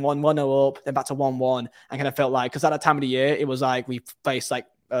year, we won 1-0 up, then back to 1-1, and kind of felt like, because at that time of the year, it was like we faced like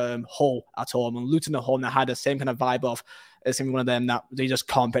Hull at home, and Luton at home that had the same kind of vibe of it's going to be one of them that they just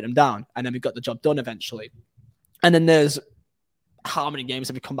can't break them down, and then we got the job done eventually. And then there's how many games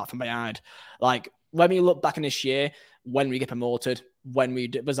have we come back from behind? Like when we look back in this year, when we get promoted,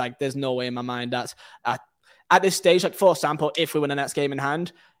 it was like there's no way in my mind that at this stage, like for example, if we win the next game in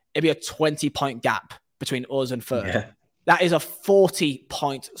hand, it'd be a 20-point gap between us and third. Yeah. That is a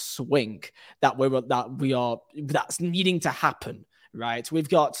 40-point swing that's needing to happen, right? We've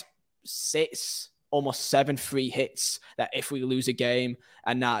got 6, almost 7 free hits that if we lose a game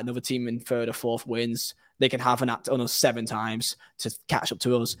and now another team in third or fourth wins, they can have an act on us 7 times to catch up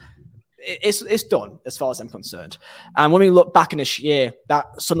to us. It's done as far as I'm concerned. And when we look back in this year,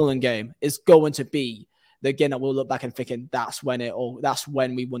 that Sunderland game is going to be the game that we'll look back and thinking that's when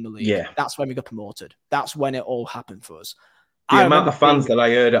we won the league. Yeah. That's when we got promoted. That's when it all happened for us. The amount of fans that I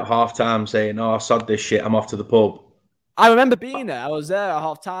heard at halftime saying, "Oh, sod this shit, I'm off to the pub." I remember being there. I was there at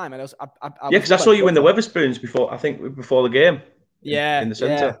half time, and because I saw you in the Wetherspoons before the game. Yeah, in the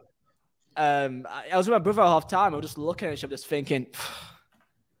centre. Yeah. I was with my brother at half time. I was just looking at each other, just thinking,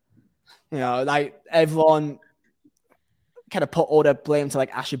 like everyone kind of put all the blame to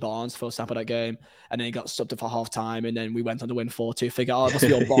like Ashley Barnes for example that game, and then he got subbed for half time, and then we went on to win 4-2. Figure, it must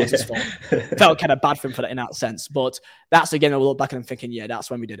be all Barnes' fault. Felt kind of bad for him for that in that sense, but that's again I look back and I'm thinking, yeah, that's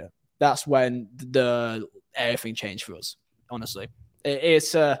when we did it. That's when everything changed for us. Honestly,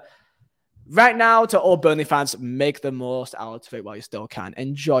 it's right now to all Burnley fans, make the most out of it while you still can.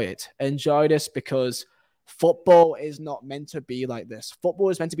 Enjoy it. Enjoy this because football is not meant to be like this.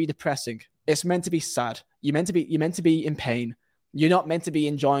 Football is meant to be depressing. It's meant to be sad. You're meant to be in pain. You're not meant to be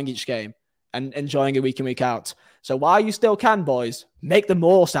enjoying each game and enjoying it week in, week out. So while you still can, boys, make the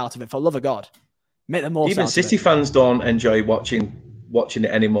most out of it. For the love of God, make the most. Even out City of it. fans don't enjoy watching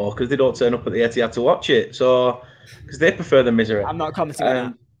it anymore because they don't turn up at the Etihad to watch it. So because they prefer the misery. I'm not commenting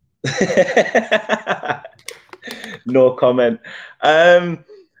on that. No comment.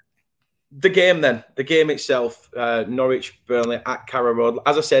 The game itself, Norwich Burnley at Carrow Road.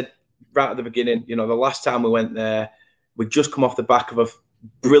 As I said right at the beginning, the last time we went there, we'd just come off the back of a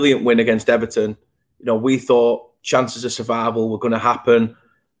brilliant win against Everton. We thought chances of survival were going to happen.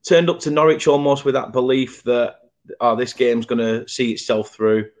 Turned up to Norwich almost with that belief that this game's going to see itself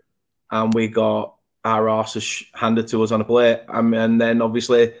through, and we got our arses handed to us on a plate. And then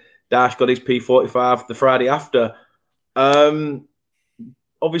obviously Dash got his P45 the Friday after.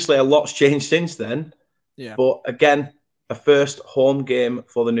 Obviously, a lot's changed since then. Yeah. But again, a first home game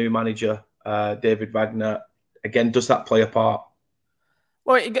for the new manager, David Wagner. Again, does that play a part?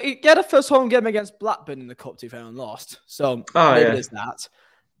 Well, he had a first home game against Blackburn in the Cup 2 and lost. So maybe there's that.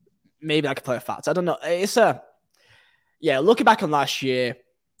 Maybe I could play a fact. I don't know. Looking back on last year,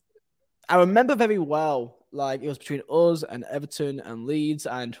 I remember very well, like it was between us and Everton and Leeds.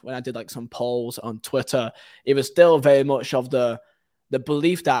 And when I did like some polls on Twitter, it was still very much of the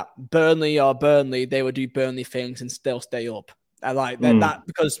belief that Burnley, they would do Burnley things and still stay up. And that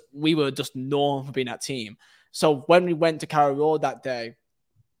because we were just known for being that team. So when we went to Carrow Road that day,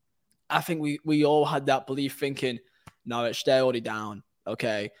 I think we all had that belief thinking, Norwich, they're already down.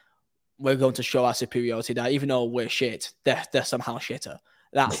 Okay, we're going to show our superiority that even though we're shit, they're somehow shitter.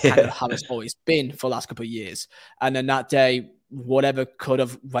 That's kind of how it's always been for the last couple of years. And then that day, whatever could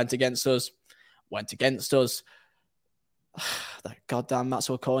have went against us. That goddamn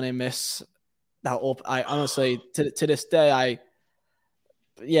Maxwell Cornet miss. I honestly, to this day,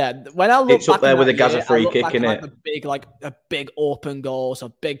 when I look it's back up there with a year, Gaza free kick, in it? A big open goals, or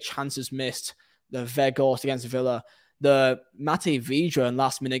big chances missed. The Weghorst against Villa, the Mate Vidra and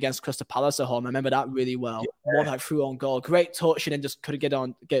last minute against Crystal Palace at home. I remember that really well. Yeah. One like through on goal, great touch, and then just couldn't get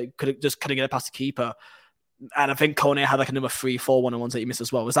it past the keeper. And I think Cornet had like a number 3-4 1-on-ones that he missed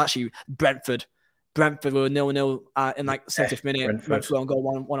as well. It was actually Brentford. Brentford were 0-0 in like 70th minute. Went through on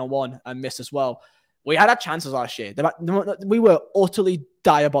goal 1-on-1 and missed as well. We had our chances last year. We were utterly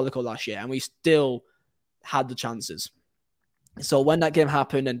diabolical last year, and we still had the chances. So when that game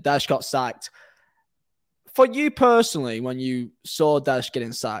happened and Dash got sacked, for you personally, when you saw Dash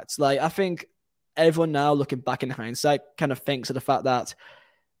getting sacked, like I think everyone now looking back in hindsight kind of thinks of the fact that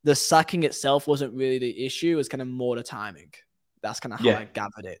the sacking itself wasn't really the issue. It was kind of more the timing. That's kind of how I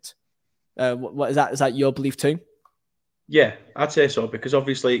gathered it. What is that? Is that your belief too? Yeah, I'd say so, because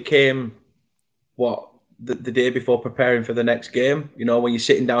obviously it came the day before preparing for the next game. When you're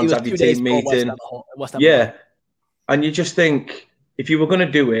sitting down to have your team meeting. And you just think, if you were going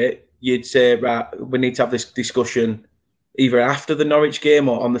to do it, you'd say, right, we need to have this discussion either after the Norwich game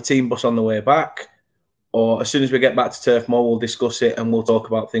or on the team bus on the way back, or as soon as we get back to Turf Moor, we'll discuss it and we'll talk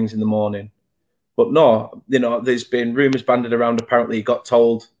about things in the morning. But no, there's been rumours banded around. Apparently, he got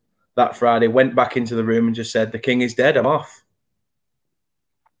told that Friday, went back into the room and just said, "The king is dead. I'm off."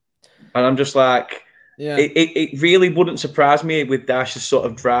 And I'm just like, it really wouldn't surprise me with Dash's sort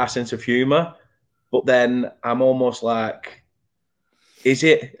of dry sense of humour. But then I'm almost like, is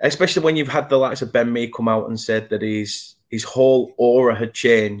it, especially when you've had the likes of Ben Mee come out and said that his whole aura had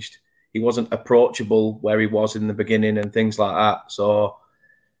changed. He wasn't approachable where he was in the beginning and things like that. So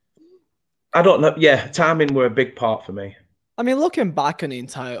I don't know. Yeah, timing were a big part for me. I mean, looking back on the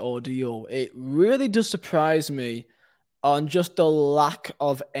entire ordeal, it really does surprise me on just the lack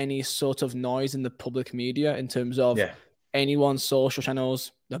of any sort of noise in the public media in terms of anyone's social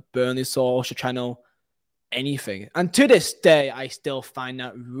channels, the Burnley social channel, anything. And to this day, I still find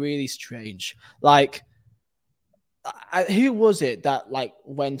that really strange. Like, who was it that like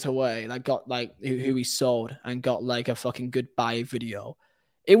went away, like got like who he sold and got like a fucking goodbye video?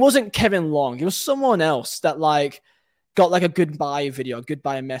 It wasn't Kevin Long. It was someone else that like got like a goodbye video, a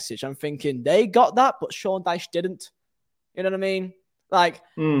goodbye message. I'm thinking they got that, but Sean Dyche didn't. You know what I mean? Like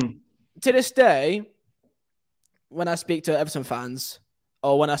to this day, when I speak to Everton fans,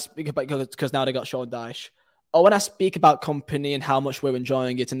 or when I speak about, because now they got Sean Dyche, or when I speak about company and how much we're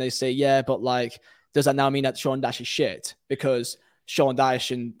enjoying it, and they say, yeah, but like, does that now mean that Sean Dyche is shit because Sean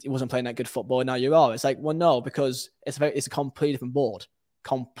Dyche and he wasn't playing that good football and now you are? It's like, well, no, because it's a completely different board.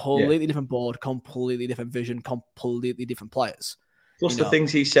 Completely different board, completely different vision, completely different players. Plus the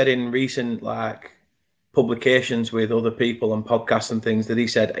things he said in recent like publications with other people and podcasts and things, that he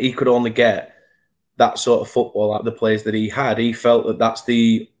said he could only get that sort of football out of the players that he had. He felt that that's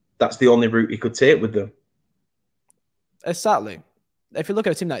the only route he could take with them. Exactly. If you look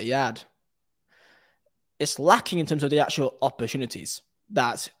at the team that he had, it's lacking in terms of the actual opportunities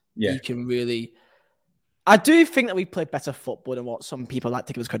that he can really. I do think that we played better football than what some people like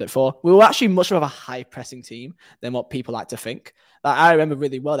to give us credit for. We were actually much more of a high-pressing team than what people like to think. Like, I remember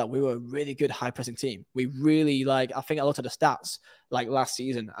really well that we were a really good high-pressing team. We really, like, I think I looked at the stats, like, last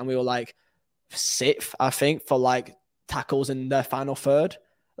season, and we were, like, 6th, I think, for, like, tackles in the final third.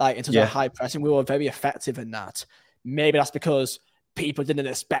 Like, in terms of high pressing, we were very effective in that. Maybe that's because people didn't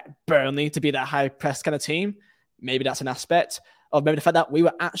expect Burnley to be that high-press kind of team. Maybe that's an aspect. Or maybe the fact that we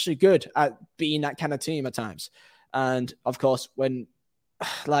were actually good at being that kind of team at times. And of course, when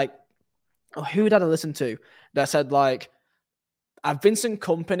like, who did I listen to that said like a Vincent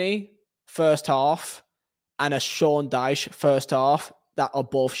Kompany first half and a Sean Dyche first half that are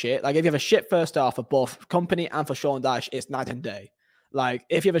both shit. Like if you have a shit first half for both Kompany and for Sean Dyche, it's night and day. Like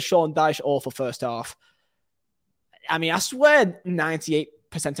if you have a Sean Dyche awful first half, I mean, I swear 98%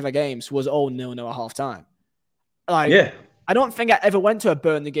 of the games was all 0-0 at half time. Like, I don't think I ever went to a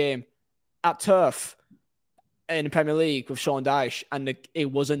Burnley game at Turf in the Premier League with Sean Dyche and it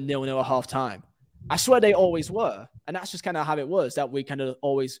wasn't 0-0 at half time. I swear they always were. And that's just kind of how it was, that we kind of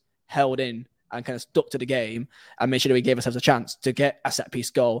always held in and kind of stuck to the game and made sure that we gave ourselves a chance to get a set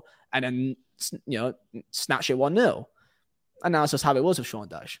piece goal and then, snatch it 1-0. And that's just how it was with Sean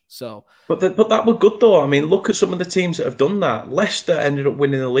Dyche. So, but that was good though. I mean, look at some of the teams that have done that. Leicester ended up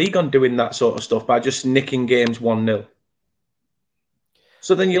winning the league on doing that sort of stuff by just nicking games 1-0.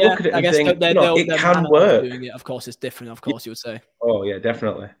 So then you look at it and think, it can work. Doing it, of course, it's different. Of course, you would say. Oh yeah,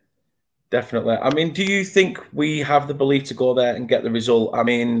 definitely. I mean, do you think we have the belief to go there and get the result? I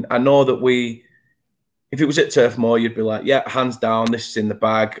mean, I know that if it was at Turf Moor, you'd be like, yeah, hands down, this is in the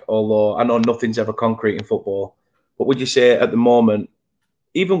bag. Although I know nothing's ever concrete in football. But would you say at the moment,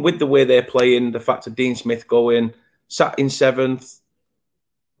 even with the way they're playing, the fact of Dean Smith going, sat in 7th,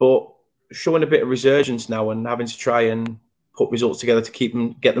 but showing a bit of resurgence now and having to try and put results together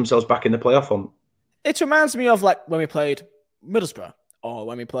to get themselves back in the playoff hunt? It reminds me of like when we played Middlesbrough or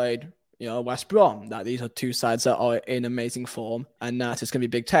when we played, West Brom. That these are two sides that are in amazing form, and that it's going to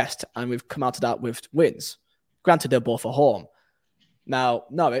be a big test. And we've come out of that with wins. Granted, they're both at home. Now,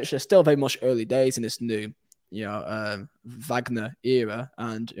 Norwich, they're still very much early days in this new, Wagner era,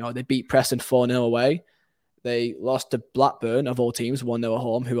 and they beat Preston 4-0 away. They lost to Blackburn of all teams 1-0 at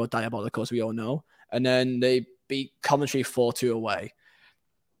home, who are diabolical, as we all know, and then they beat Coventry 4-2 away.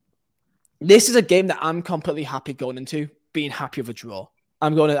 This is a game that I'm completely happy going into, being happy with a draw.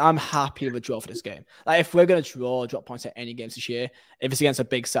 I'm happy with a draw for this game. Like if we're going to drop points at any games this year, if it's against a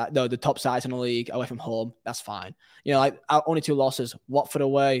big side, the top sides in the league away from home, that's fine. Like our only 2 losses, Watford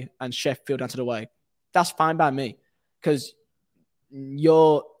away and Sheffield United away. That's fine by me, because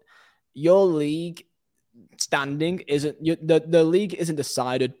your league standing isn't the league isn't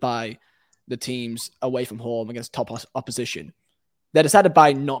decided by the teams away from home against top opposition. They're decided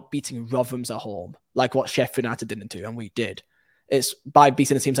by not beating Rotherham's at home, like what Sheffield United didn't do, and we did. It's by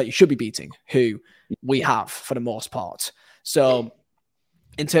beating the teams that you should be beating, who we have for the most part. So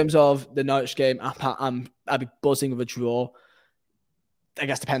in terms of the Norwich game, I'd be buzzing with a draw. I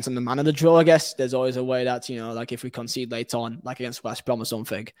guess depends on the man of the draw. I guess there's always a way that, like if we concede late on, like against West Brom or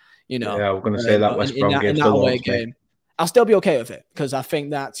something, Yeah, we're going to say that West Brom in that away game, I'll still be okay with it because I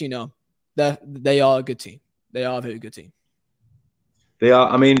think that they are a good team. They are a very good team. They are.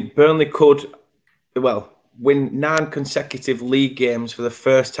 I mean, Burnley could, win 9 consecutive league games for the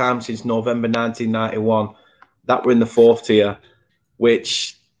first time since November 1991. That were in the 4th tier,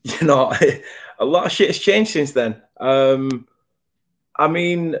 which, a lot of shit has changed since then. I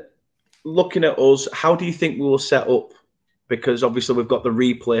mean, looking at us, how do you think we will set up? Because obviously we've got the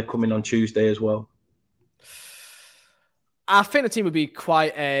replay coming on Tuesday as well. I think the team would be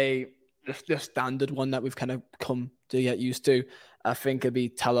quite the standard one that we've kind of come to get used to. I think it'd be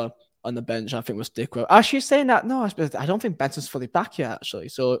Teller on the bench. I think we'll stick with. Actually, saying that, no, I don't think Benson's fully back yet, actually.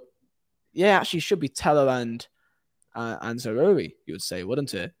 So, yeah, actually, it should be Teller and Zaroury, you would say,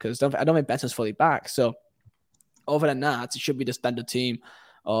 wouldn't it? Because I don't think Benson's fully back. So, other than that, it should be the standard team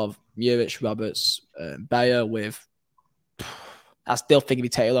of Juric, Roberts, Bayer with... I still think it'd be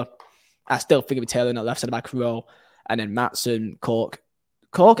Taylor. I still think it'd be Taylor in that left centre back row. And then Maatsen, Cork.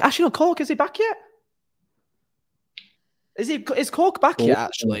 Actually, no, Cork, is he back yet? Is Cork back yet,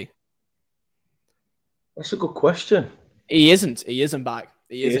 actually? That's a good question. He isn't back.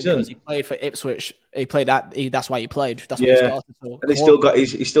 He isn't because he played for Ipswich. He played that. That's why he played. That's why he started. So and he's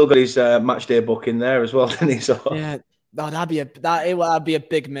still got his match day book in there as well, doesn't he? So yeah, that'd be a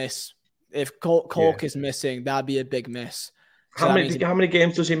big miss if Cork is missing. That'd be a big miss. So how many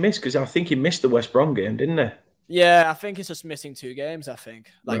games does he miss? Because I think he missed the West Brom game, didn't he? Yeah, I think he's just missing 2 games. I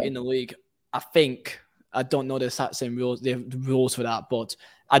think in the league. I don't know the same rules, the rules for that, but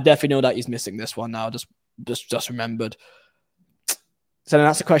I definitely know that he's missing this one now. Just remembered. So then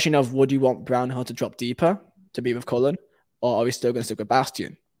that's the question of: would you want Brownhill to drop deeper to be with Cullen, or are we still going to stick with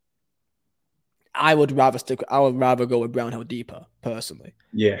Bastion? I would rather go with Brownhill deeper, personally.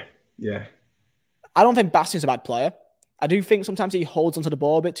 Yeah. I don't think Bastion's a bad player. I do think sometimes he holds onto the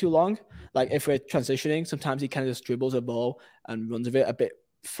ball a bit too long. Like if we're transitioning, sometimes he kind of just dribbles a ball and runs with it a bit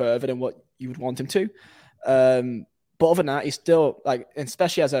further than what you would want him to. But other than that, he's still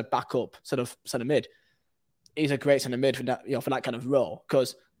especially as a backup sort of centre mid, he's a great centre mid for that, for that kind of role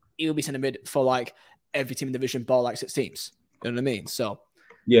because he'll be centre mid for every team in the division ball like it seems. You know what I mean? So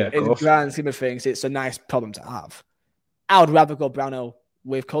yeah, in the grand scheme of things, it's a nice problem to have. I would rather go Brownhill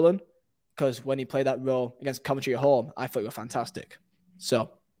with Cullen because when he played that role against Coventry at home, I thought he was fantastic.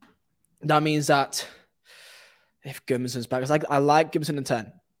 So that means that if Gudmundsson's back, I like Gudmundsson in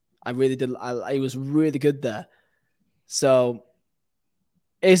 10. I really did. He was really good there. So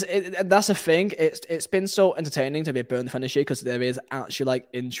that's the thing. It's been so entertaining to be a Burnley fan this year because there is actually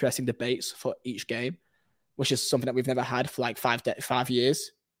interesting debates for each game, which is something that we've never had for 5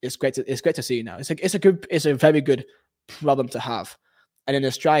 years. It's great to see now. It's a very good problem to have. And in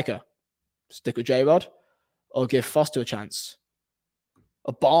a striker, stick with J-Rod or give Foster a chance.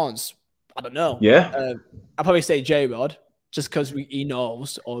 Or Barnes. I don't know. Yeah. I'll probably say J-Rod just because he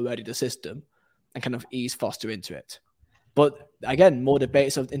knows already the system and kind of ease Foster into it. But again, more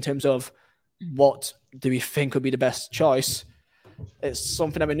debates in terms of what do we think would be the best choice. It's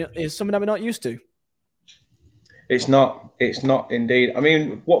something that we're not used to. It's not indeed. I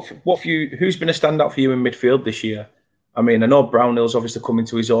mean, who's been a standout for you in midfield this year? I mean, I know Brownhill's obviously coming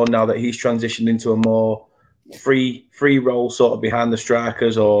to his own now that he's transitioned into a more free role sort of behind the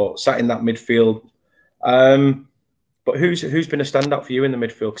strikers or sat in that midfield. But who's been a standout for you in the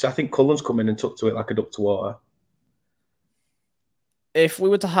midfield? Because I think Cullen's come in and took to it like a duck to water. If we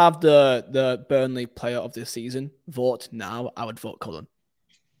were to have the Burnley player of the season vote now, I would vote Cullen.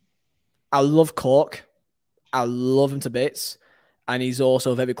 I love Cork. I love him to bits. And he's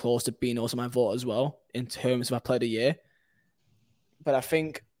also very close to being also my vote as well in terms of our player of the year. But I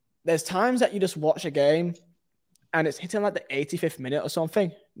think there's times that you just watch a game and it's hitting the 85th minute or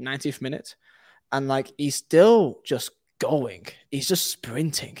something, 90th minute. And he's still just going. He's just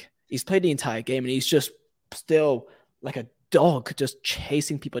sprinting. He's played the entire game and he's just still like a dog, just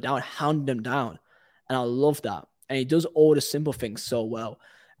chasing people down, hounding them down. And I love that. And he does all the simple things so well.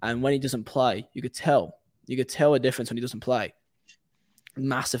 And when he doesn't play, you could tell a difference when he doesn't play.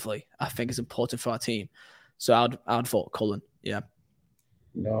 Massively, I think it's important for our team. So I'd vote Cullen. Yeah.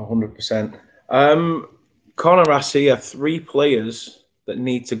 No, 100%. Conor Rassia, 3 players that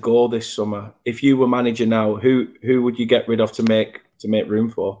need to go this summer. If you were manager now, who would you get rid of to make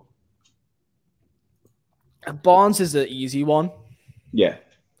room for? Barnes is the easy one. Yeah.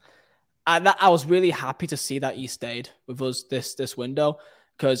 I was really happy to see that he stayed with us this window,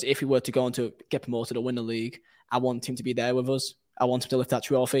 because if he were to go on to get promoted or win the league, I want him to be there with us. I want him to lift that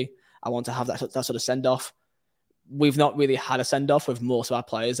trophy. I want to have that sort of send-off. We've not really had a send-off with most of our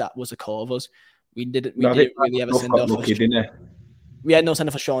players. That was the core of us. We didn't really have a send-off. We had no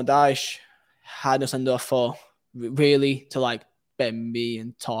send-off for Sean Dyche. Had no send-off for really to like Ben Mee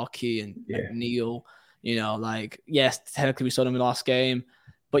and Tarky and Neil. You know, like, yes, technically we saw them in the last game,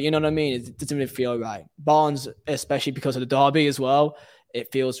 but you know what I mean? It doesn't really feel right. Barnes, especially because of the derby as well,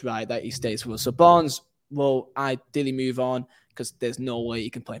 it feels right that he stays with us. So Barnes will ideally move on, because there's no way he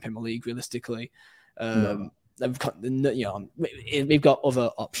can play Premier League realistically. We've got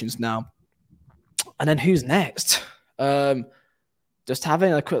other options now. And then who's next? Just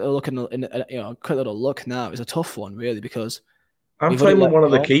having a quick look now is a tough one, really, because I'm playing with one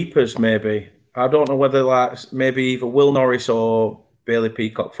of the keepers, maybe. I don't know whether that's maybe either Will Norris or Bailey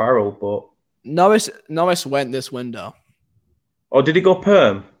Peacock Farrell, but Norris went this window. Oh, did he go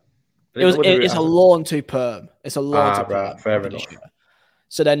perm? It's a loan to perm. It's a loan to perm. Right, fair enough.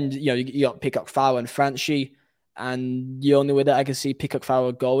 So then you got Peacock Farrell and Franchi, and the only way that I can see Peacock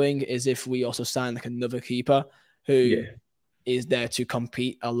Farrell going is if we also sign like another keeper who is there to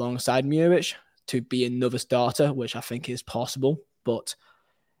compete alongside Muric to be another starter, which I think is possible, but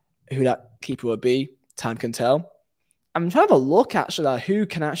who that keeper would be, time can tell. I'm trying to have a look actually at who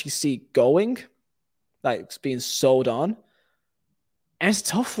can actually see going, like being sold on. And it's a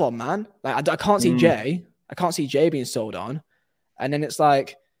tough one, man. Like I can't see Jay. I can't see Jay being sold on. And then it's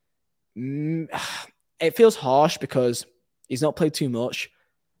like, it feels harsh because he's not played too much,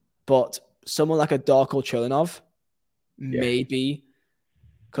 but someone like a Darko Chulinov, maybe,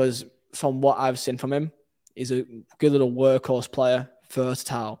 because from what I've seen from him, he's a good little workhorse player,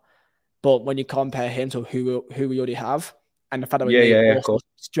 versatile. But when you compare him to who we already have, and the fact that we may also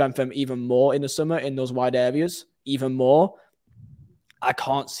strengthen him even more in the summer in those wide areas, even more, I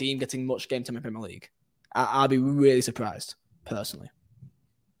can't see him getting much game time in Premier League. I'll be really surprised, personally.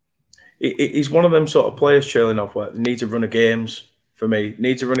 He's one of them sort of players, Chulinov, where needs a run of games for me.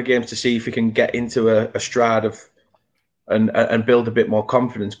 Needs a run of games to see if he can get into a stride of and build a bit more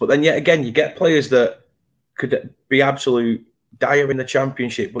confidence. But then yet again, you get players that could be absolute dire in the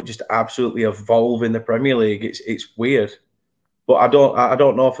Championship, but just absolutely evolve in the Premier League. It's weird, but I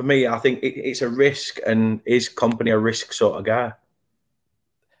don't know. For me, I think it's a risk, and is Kompany a risk sort of guy?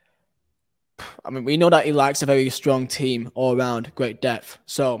 I mean, we know that he likes a very strong team all around, great depth.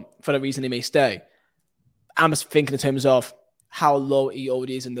 So for the reason he may stay, I'm just thinking in terms of how low he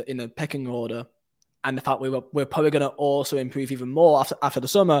already is in the pecking order, and the fact we're probably going to also improve even more after the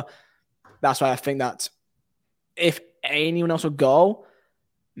summer. That's why I think that if anyone else would go,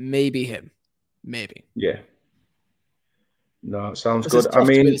 maybe him. Maybe. Yeah. No, it sounds good. I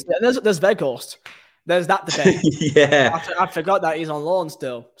mean, there's Weghorst. There's that debate. Yeah. I forgot that he's on loan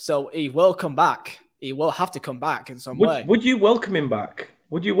still. So he will come back. He will have to come back in some way. Would you welcome him back?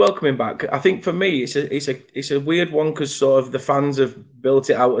 I think for me, it's a weird one, because sort of the fans have built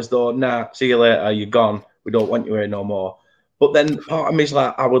it out as though, nah, see you later, you're gone. We don't want you here no more. But then part of me is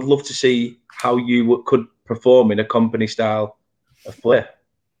like, I would love to see how you could perform in a Kompany style of play.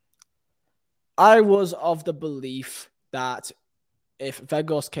 I was of the belief that if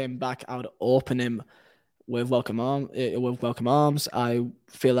Weghorst came back, I would open him with welcome arms. I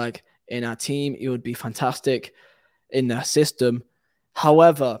feel like in our team, it would be fantastic in their system.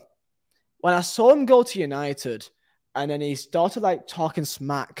 However, when I saw him go to United, and then he started like talking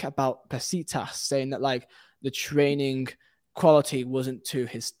smack about Besiktas, saying that like the training quality wasn't to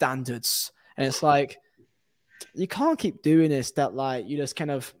his standards, and it's like, you can't keep doing this. That like you're just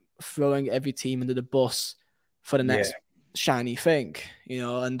kind of throwing every team under the bus for the next shiny thing, you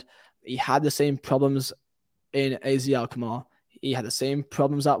know. And he had the same problems in AZ Alkmaar. He had the same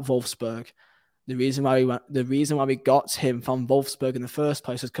problems at Wolfsburg. The reason why we got him from Wolfsburg in the first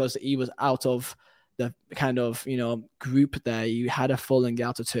place is because he was out of the kind of, you know, group there. You had a falling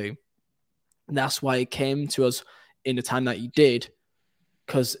out or two. And that's why he came to us in the time that he did.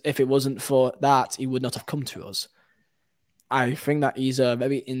 Because if it wasn't for that, he would not have come to us. I think that he's a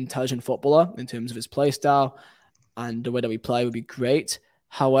very intelligent footballer in terms of his play style, and the way that we play would be great.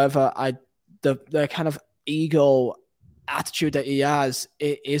 However, the kind of ego attitude that he has,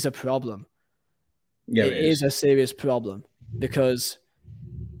 it is a problem. Yeah, it is a serious problem, because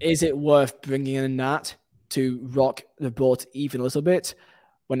is it worth bringing in that to rock the boat even a little bit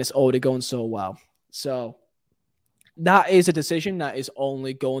when it's already going so well? So that is a decision that is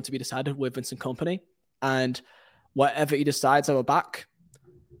only going to be decided with Vincent Kompany, and whatever he decides, I will back.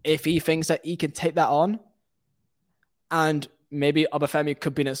 If he thinks that he can take that on and maybe Obafemi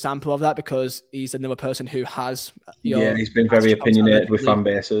could be an example of that because he's another person who has. He's been very opinionated with fan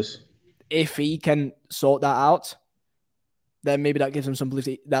bases. If he can sort that out, then maybe that gives him some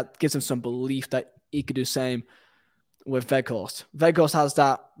belief. That he could do the same with Weghorst. Weghorst has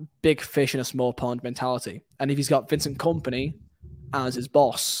that big fish in a small pond mentality, and if he's got Vincent Kompany as his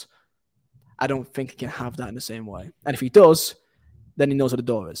boss, I don't think he can have that in the same way. And if he does, then he knows what the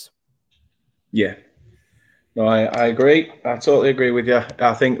door is. Yeah. No, I agree. I totally agree with you.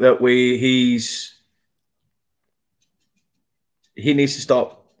 I think that he needs to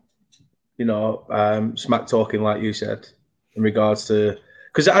stop, smack talking like you said in regards to,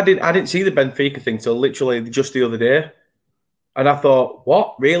 because I didn't see the Benfica thing till literally just the other day, and I thought,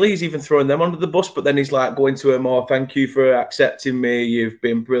 what, really? He's even throwing them under the bus, but then he's like going to him, oh, thank you for accepting me, you've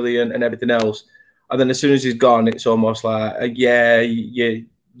been brilliant and everything else, and then as soon as he's gone, it's almost like, you're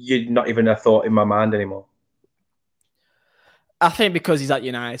not even a thought in my mind anymore. I think because he's at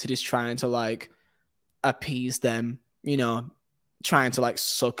United, he's trying to like appease them, trying to like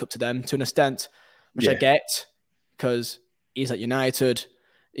suck up to them to an extent, which I get because he's at United.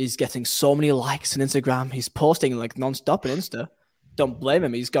 He's getting so many likes on Instagram. He's posting like non-stop on Insta. Don't blame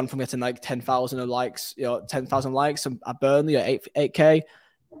him. He's gone from getting like 10,000 likes, 10,000 likes at Burnley at 8K.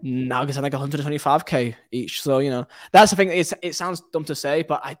 Now getting like 125K each. So, that's the thing. It sounds dumb to say,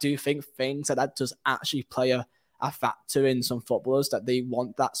 but I do think things like that does actually play a factor in some footballers, that they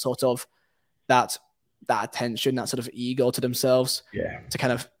want that sort of that attention, that sort of ego to themselves, to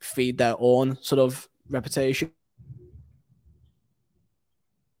kind of feed their own sort of reputation.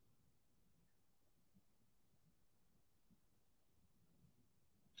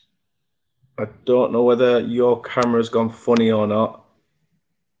 I don't know whether your camera's gone funny or not,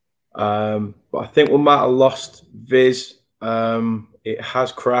 but I think we might have lost Viz. It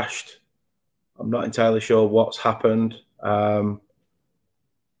has crashed. I'm not entirely sure what's happened, but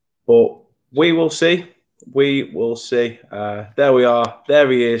we will see. We will see. There we are. There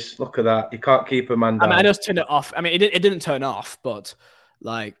he is. Look at that. You can't keep a man down. I just turned it off. I mean, it didn't turn off, but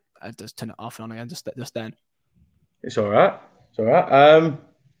like I just turned it off and on again just then. It's all right. It's all right.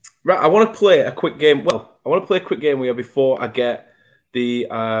 Right. I want to play a quick game. Well, I want to play a quick game with you before I get the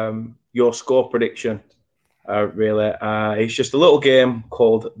your score prediction. Really, it's just a little game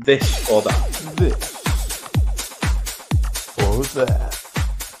called This or That. This or that.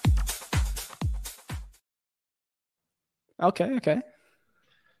 Okay.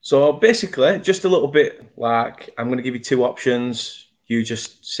 So basically, just a little bit like I'm going to give you two options. You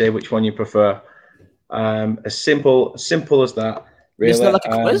just say which one you prefer. As simple as that. Really. Isn't that like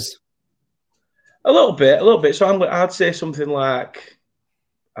a quiz? A little bit. So I'd say something like,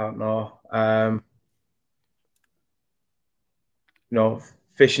 I don't know,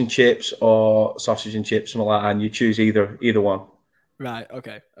 fish and chips or sausage and chips, something like that, and you choose either one. Right.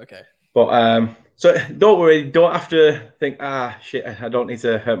 Okay. But so don't worry, don't have to think, shit, I don't need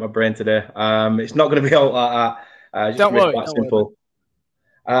to hurt my brain today. It's not going to be all like that. Just don't worry. Quite simple.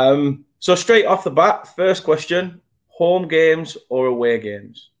 So straight off the bat, first question: home games or away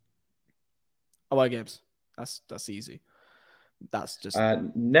games? Away games. That's easy. That's just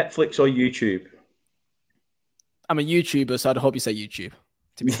Netflix or YouTube? I'm a YouTuber, so I'd hope you say YouTube.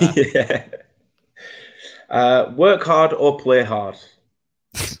 To be fair. Yeah. Work hard or play hard?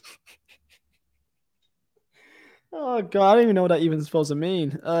 Oh God, I don't even know what that even is supposed to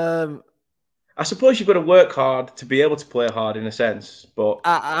mean. I suppose you've got to work hard to be able to play hard in a sense, but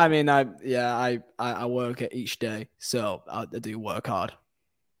I work it each day, so I do work hard.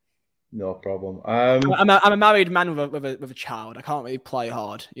 No problem. I'm a married man with a child. I can't really play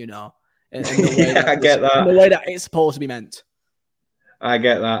hard, In the way I get that. In the way that it's supposed to be meant. I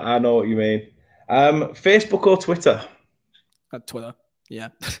get that. I know what you mean. Facebook or Twitter? Twitter. Yeah.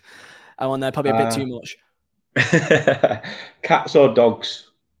 I'm on there probably a bit too much. Cats or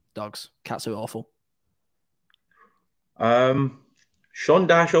dogs? Dogs. Cats are awful. Sean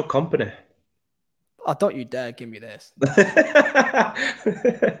Dyche or Company? Oh, don't you dare give me this.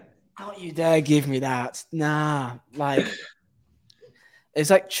 Don't you dare give me that. Nah. Like, it's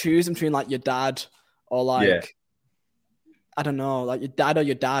like choosing between like your dad or like, I don't know, like your dad or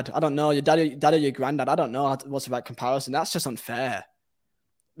your dad. I don't know, your dad or your granddad. I don't know what's the right comparison. That's just unfair.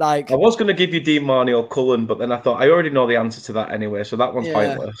 Like, I was going to give you Dean Marnie or Cullen, but then I thought I already know the answer to that anyway, so that one's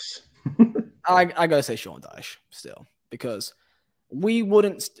pointless. I gotta say Sean Dyche still, because we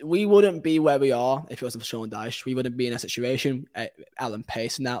wouldn't be where we are if it wasn't for Sean Dyche. We wouldn't be in a situation. Alan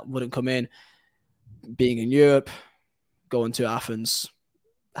Pace and that wouldn't come in. Being in Europe, going to Athens,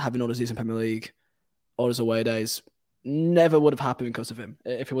 having all the season Premier League, all those away days, never would have happened because of him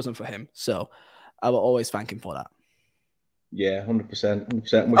if it wasn't for him. So I will always thank him for that. Yeah, 100%.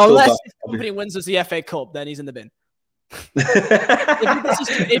 100%. Unless his company wins us the FA Cup, then he's in the bin.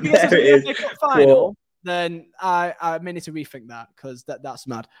 if he gets us the FA Cup final, then I may need to rethink that because that's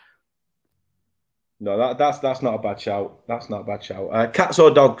mad. No, that's not a bad shout. That's not a bad shout. Cats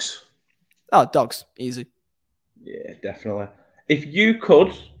or dogs? Oh, dogs, easy. Yeah, definitely. If you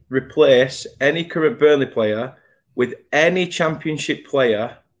could replace any current Burnley player with any Championship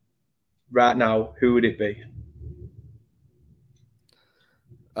player right now, who would it be?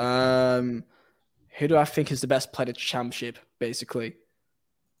 Who do I think is the best player in the Championship? Basically,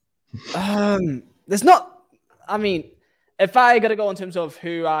 there's not. I mean, if I got to go in terms of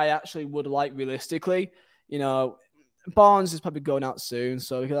who I actually would like realistically, Barnes is probably going out soon,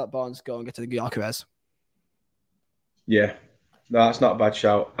 so we can let Barnes go and get to the Gyökeres. Yeah, no, that's not a bad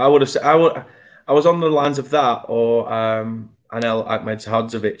shout. I would have said I was on the lines of that or Anel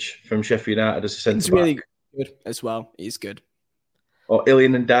Ahmedhodzic from Sheffield United as a centre back. He's really good as well. He's good. Or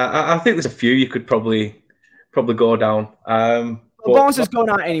Ilian and Dart. I think there's a few you could probably go down. Barnes is going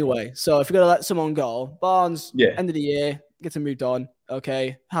out anyway, so if you're gonna let someone go, Barnes, end of the year, get him moved on.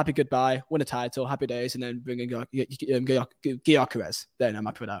 Okay, happy goodbye, win a title, happy days, and then bring in Gyökeres. Then I'm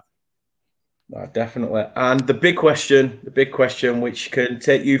happy with that. No, definitely. And the big question, which can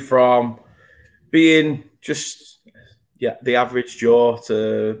take you from being just the average Joe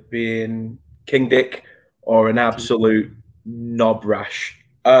to being King Dick or an absolute knob rash.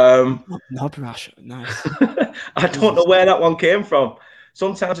 Knob rash, nice. I don't know where that one came from.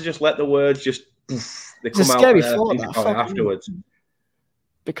 Sometimes I just let the words just they come out scary thought afterwards.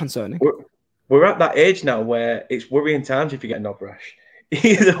 Bit concerning. We're at that age now where it's worrying times if you get a knob rash.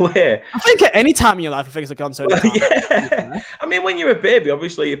 Either way, I think at any time in your life, I think it's a concern. Yeah, I mean, when you're a baby,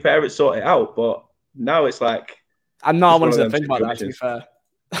 obviously your parents sort it out, but now it's like I'm not one to think about that. To be fair,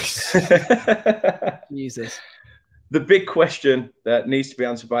 Jesus. The big question that needs to be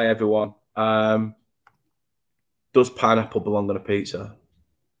answered by everyone: does pineapple belong on a pizza?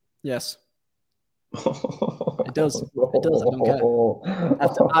 Yes. It does. I don't care.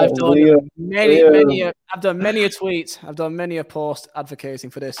 I've done many a tweet. I've done many a post advocating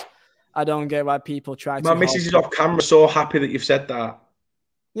for this. I don't get why people try to. My missus is off camera, so happy that you've said that.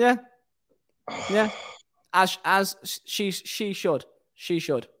 Yeah. As she should. She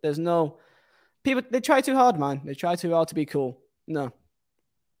should. There's no people. They try too hard, man. They try too hard to be cool. No,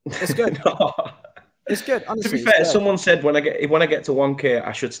 it's good. No. It's good. Honestly, to be fair, someone said when I get to 1K,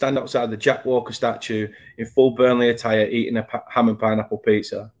 I should stand outside the Jack Walker statue in full Burnley attire, eating a ham and pineapple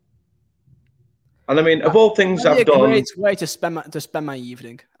pizza. And I mean, of all things I've done, great way to spend my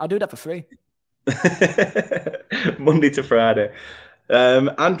evening. I'll do that for free. Monday to Friday.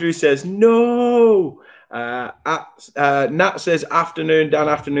 Andrew says no. Nat says afternoon. Dan,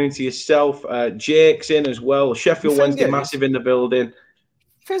 afternoon to yourself. Jake's in as well. Sheffield Wednesday, massive in the building.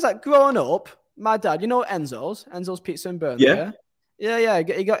 Feels like growing up. My dad, Enzo's Pizza in Burnley. Yeah. He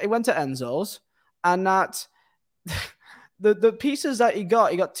went to Enzo's, and that the pizzas that he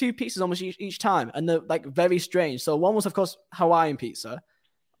got 2 pizzas almost each time, and they're like very strange. So one was, of course, Hawaiian pizza,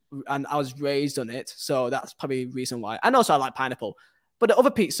 and I was raised on it, so that's probably the reason why. And also I like pineapple, but the other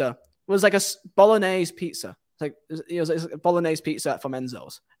pizza was like a bolognese pizza. It was a bolognese pizza from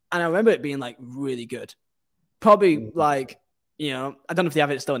Enzo's, and I remember it being like really good. Probably like. I don't know if they have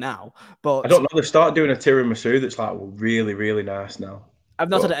it still now, but I don't know. They've started doing a tiramisu that's like really, really nice now. I've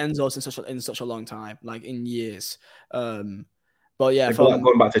not had an Enzo's in such a long time, like in years. But yeah, like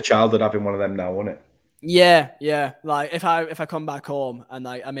going back to childhood, having one of them now, wouldn't it? Yeah. Like if I come back home and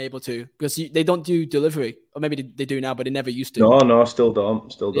I'm able to, because they don't do delivery, or maybe they do now, but they never used to. No, still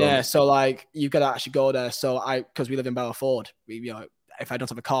don't. Yeah, so like you've got to actually go there. So because we live in Barrowford, if I don't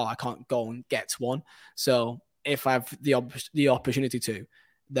have a car, I can't go and get one. So if I have the opportunity to,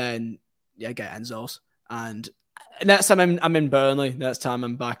 then get Enzo's. And next time I'm in Burnley, next time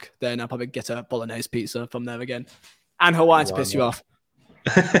I'm back, then I'll probably get a bolognese pizza from there again. And Hawaiian to piss you off.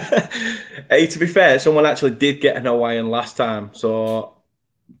 Hey, to be fair, someone actually did get an Hawaiian last time. So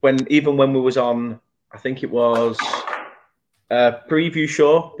when we was on, I think it was a preview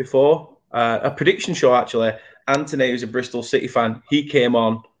show before, a prediction show actually, Anthony, who's a Bristol City fan, he came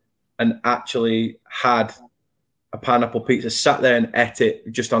on and actually had a pineapple pizza, sat there and ate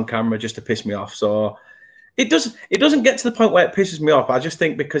it just on camera just to piss me off. So it doesn't get to the point where it pisses me off. I just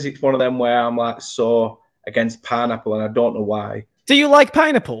think because it's one of them where I'm like so against pineapple and I don't know why. Do you like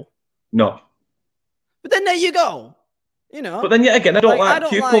pineapple? No. But then there you go. But then yet again, I don't like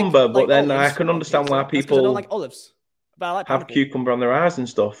cucumber, but then I can understand why people I don't like olives. But I like have cucumber on their eyes and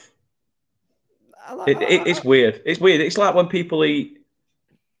stuff. It's weird. It's weird. It's like when people eat,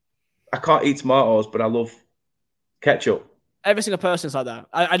 I can't eat tomatoes, but I love ketchup. Every single person's like that.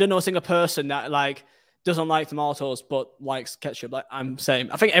 I don't know a single person that like doesn't like tomatoes but likes ketchup. Like I'm saying,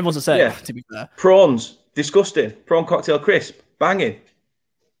 I think everyone's the same. Yeah. To be fair, Prawns, disgusting. Prawn cocktail crisp, banging.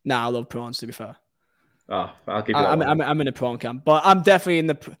 Nah, I love prawns. To be fair, Oh, I'll give you that one. I'm in the prawn camp, but I'm definitely in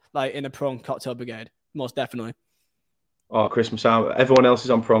the prawn cocktail brigade. Most definitely. Oh, Christmas time. Everyone else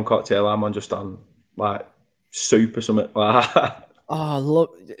is on prawn cocktail. I'm on just on like soup or something. Oh,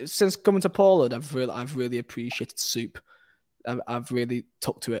 look! Since coming to Poland, I've really appreciated soup. I've really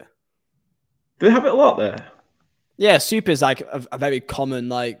took to it. Do they have it a lot there? Yeah, soup is like a very common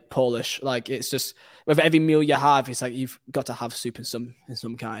like Polish. Like it's just with every meal you have, it's like you've got to have soup in some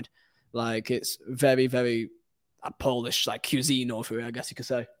kind. Like it's very very Polish like cuisine over here, I guess you could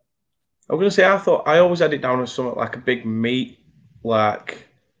say. I was gonna say I always had it down as something like a big meat, like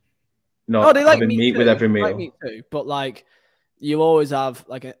not they like having meat too. with every meal. They like meat too, but like you always have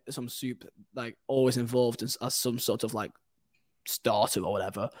like some soup like always involved as some sort of like starter or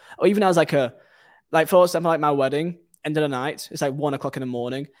whatever, or even as like for example, like my wedding, end of the night, it's like 1 o'clock in the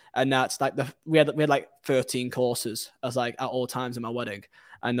morning, and that's like we had like 13 courses as like at all times in my wedding,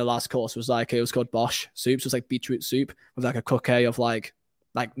 and the last course was like it was called Bosch soup, so it's like beetroot soup with like a cookie of like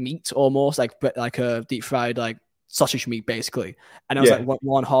meat almost like a deep fried like sausage meat basically, and it was like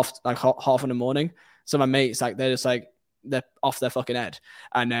one half in the morning. So my mates like they're off their fucking head,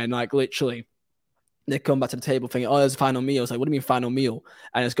 and then like literally. They come back to the table thinking, oh, there's a final meal. It's like, what do you mean final meal?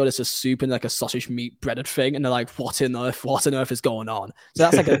 And it's got this soup and like a sausage meat breaded thing. And they're like, what on earth is going on? So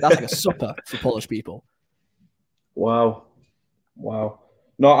that's like a supper for Polish people. Wow.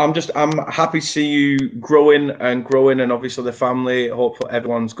 No, I'm happy to see you growing, and obviously the family. Hopefully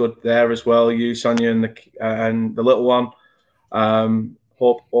everyone's good there as well. You, Sonia, and the little one.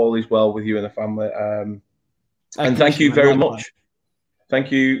 Hope all is well with you and the family. And thank you very much. Thank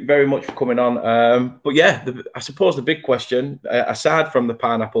you very much for coming on. But yeah, I suppose the big question, aside from the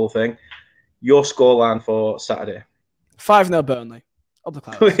pineapple thing, your scoreline for Saturday. 5-0 Burnley. Up the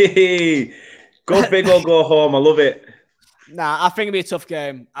clouds. Go big or go home. I love it. Nah, I think it'll be a tough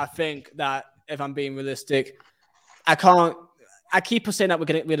game. I think that if I'm being realistic, I keep saying that we're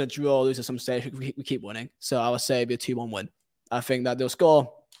gonna draw, lose at some stage. We keep winning. So I would say it'll be a 2-1 win. I think that they'll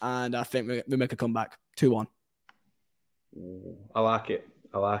score, and I think we make a comeback. 2-1. I like it.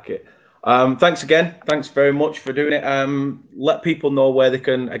 Thanks again. Thanks very much for doing it. Let people know where they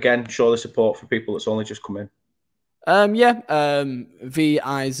can, again, show the support for people that's only just come in. VIZEH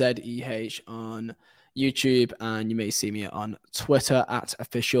on YouTube, and you may see me on Twitter at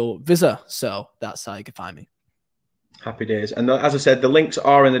 @officialvisa. So that's how you can find me. Happy days. And as I said, the links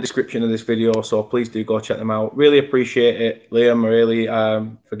are in the description of this video, so please do go check them out. Really appreciate it, Liam, really,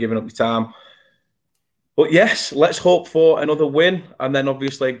 for giving up your time. But yes, let's hope for another win, and then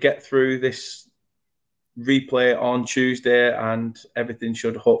obviously get through this replay on Tuesday, and everything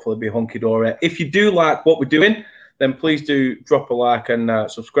should hopefully be hunky-dory. If you do like what we're doing, then please do drop a like and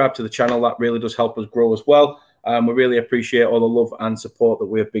subscribe to the channel. That really does help us grow as well. We really appreciate all the love and support that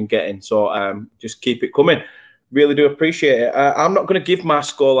we've been getting. So just keep it coming. Really do appreciate it. I'm not going to give my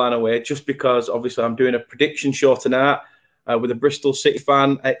scoreline away just because obviously I'm doing a prediction show tonight with a Bristol City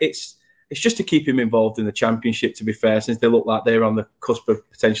fan. It's just to keep him involved in the championship, to be fair, since they look like they're on the cusp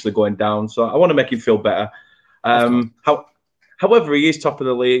of potentially going down. So I want to make him feel better. However, he is top of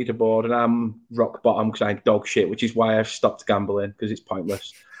the leaderboard, and I'm rock bottom because I'm dog shit, which is why I've stopped gambling, because it's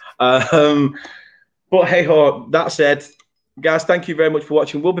pointless. But hey ho, that said, guys, thank you very much for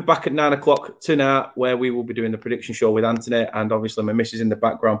watching. We'll be back at 9 o'clock tonight, where we will be doing the prediction show with Anthony, and obviously my missus in the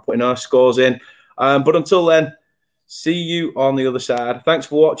background putting her scores in. But until then, see you on the other side. Thanks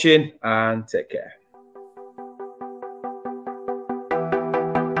for watching, and take care.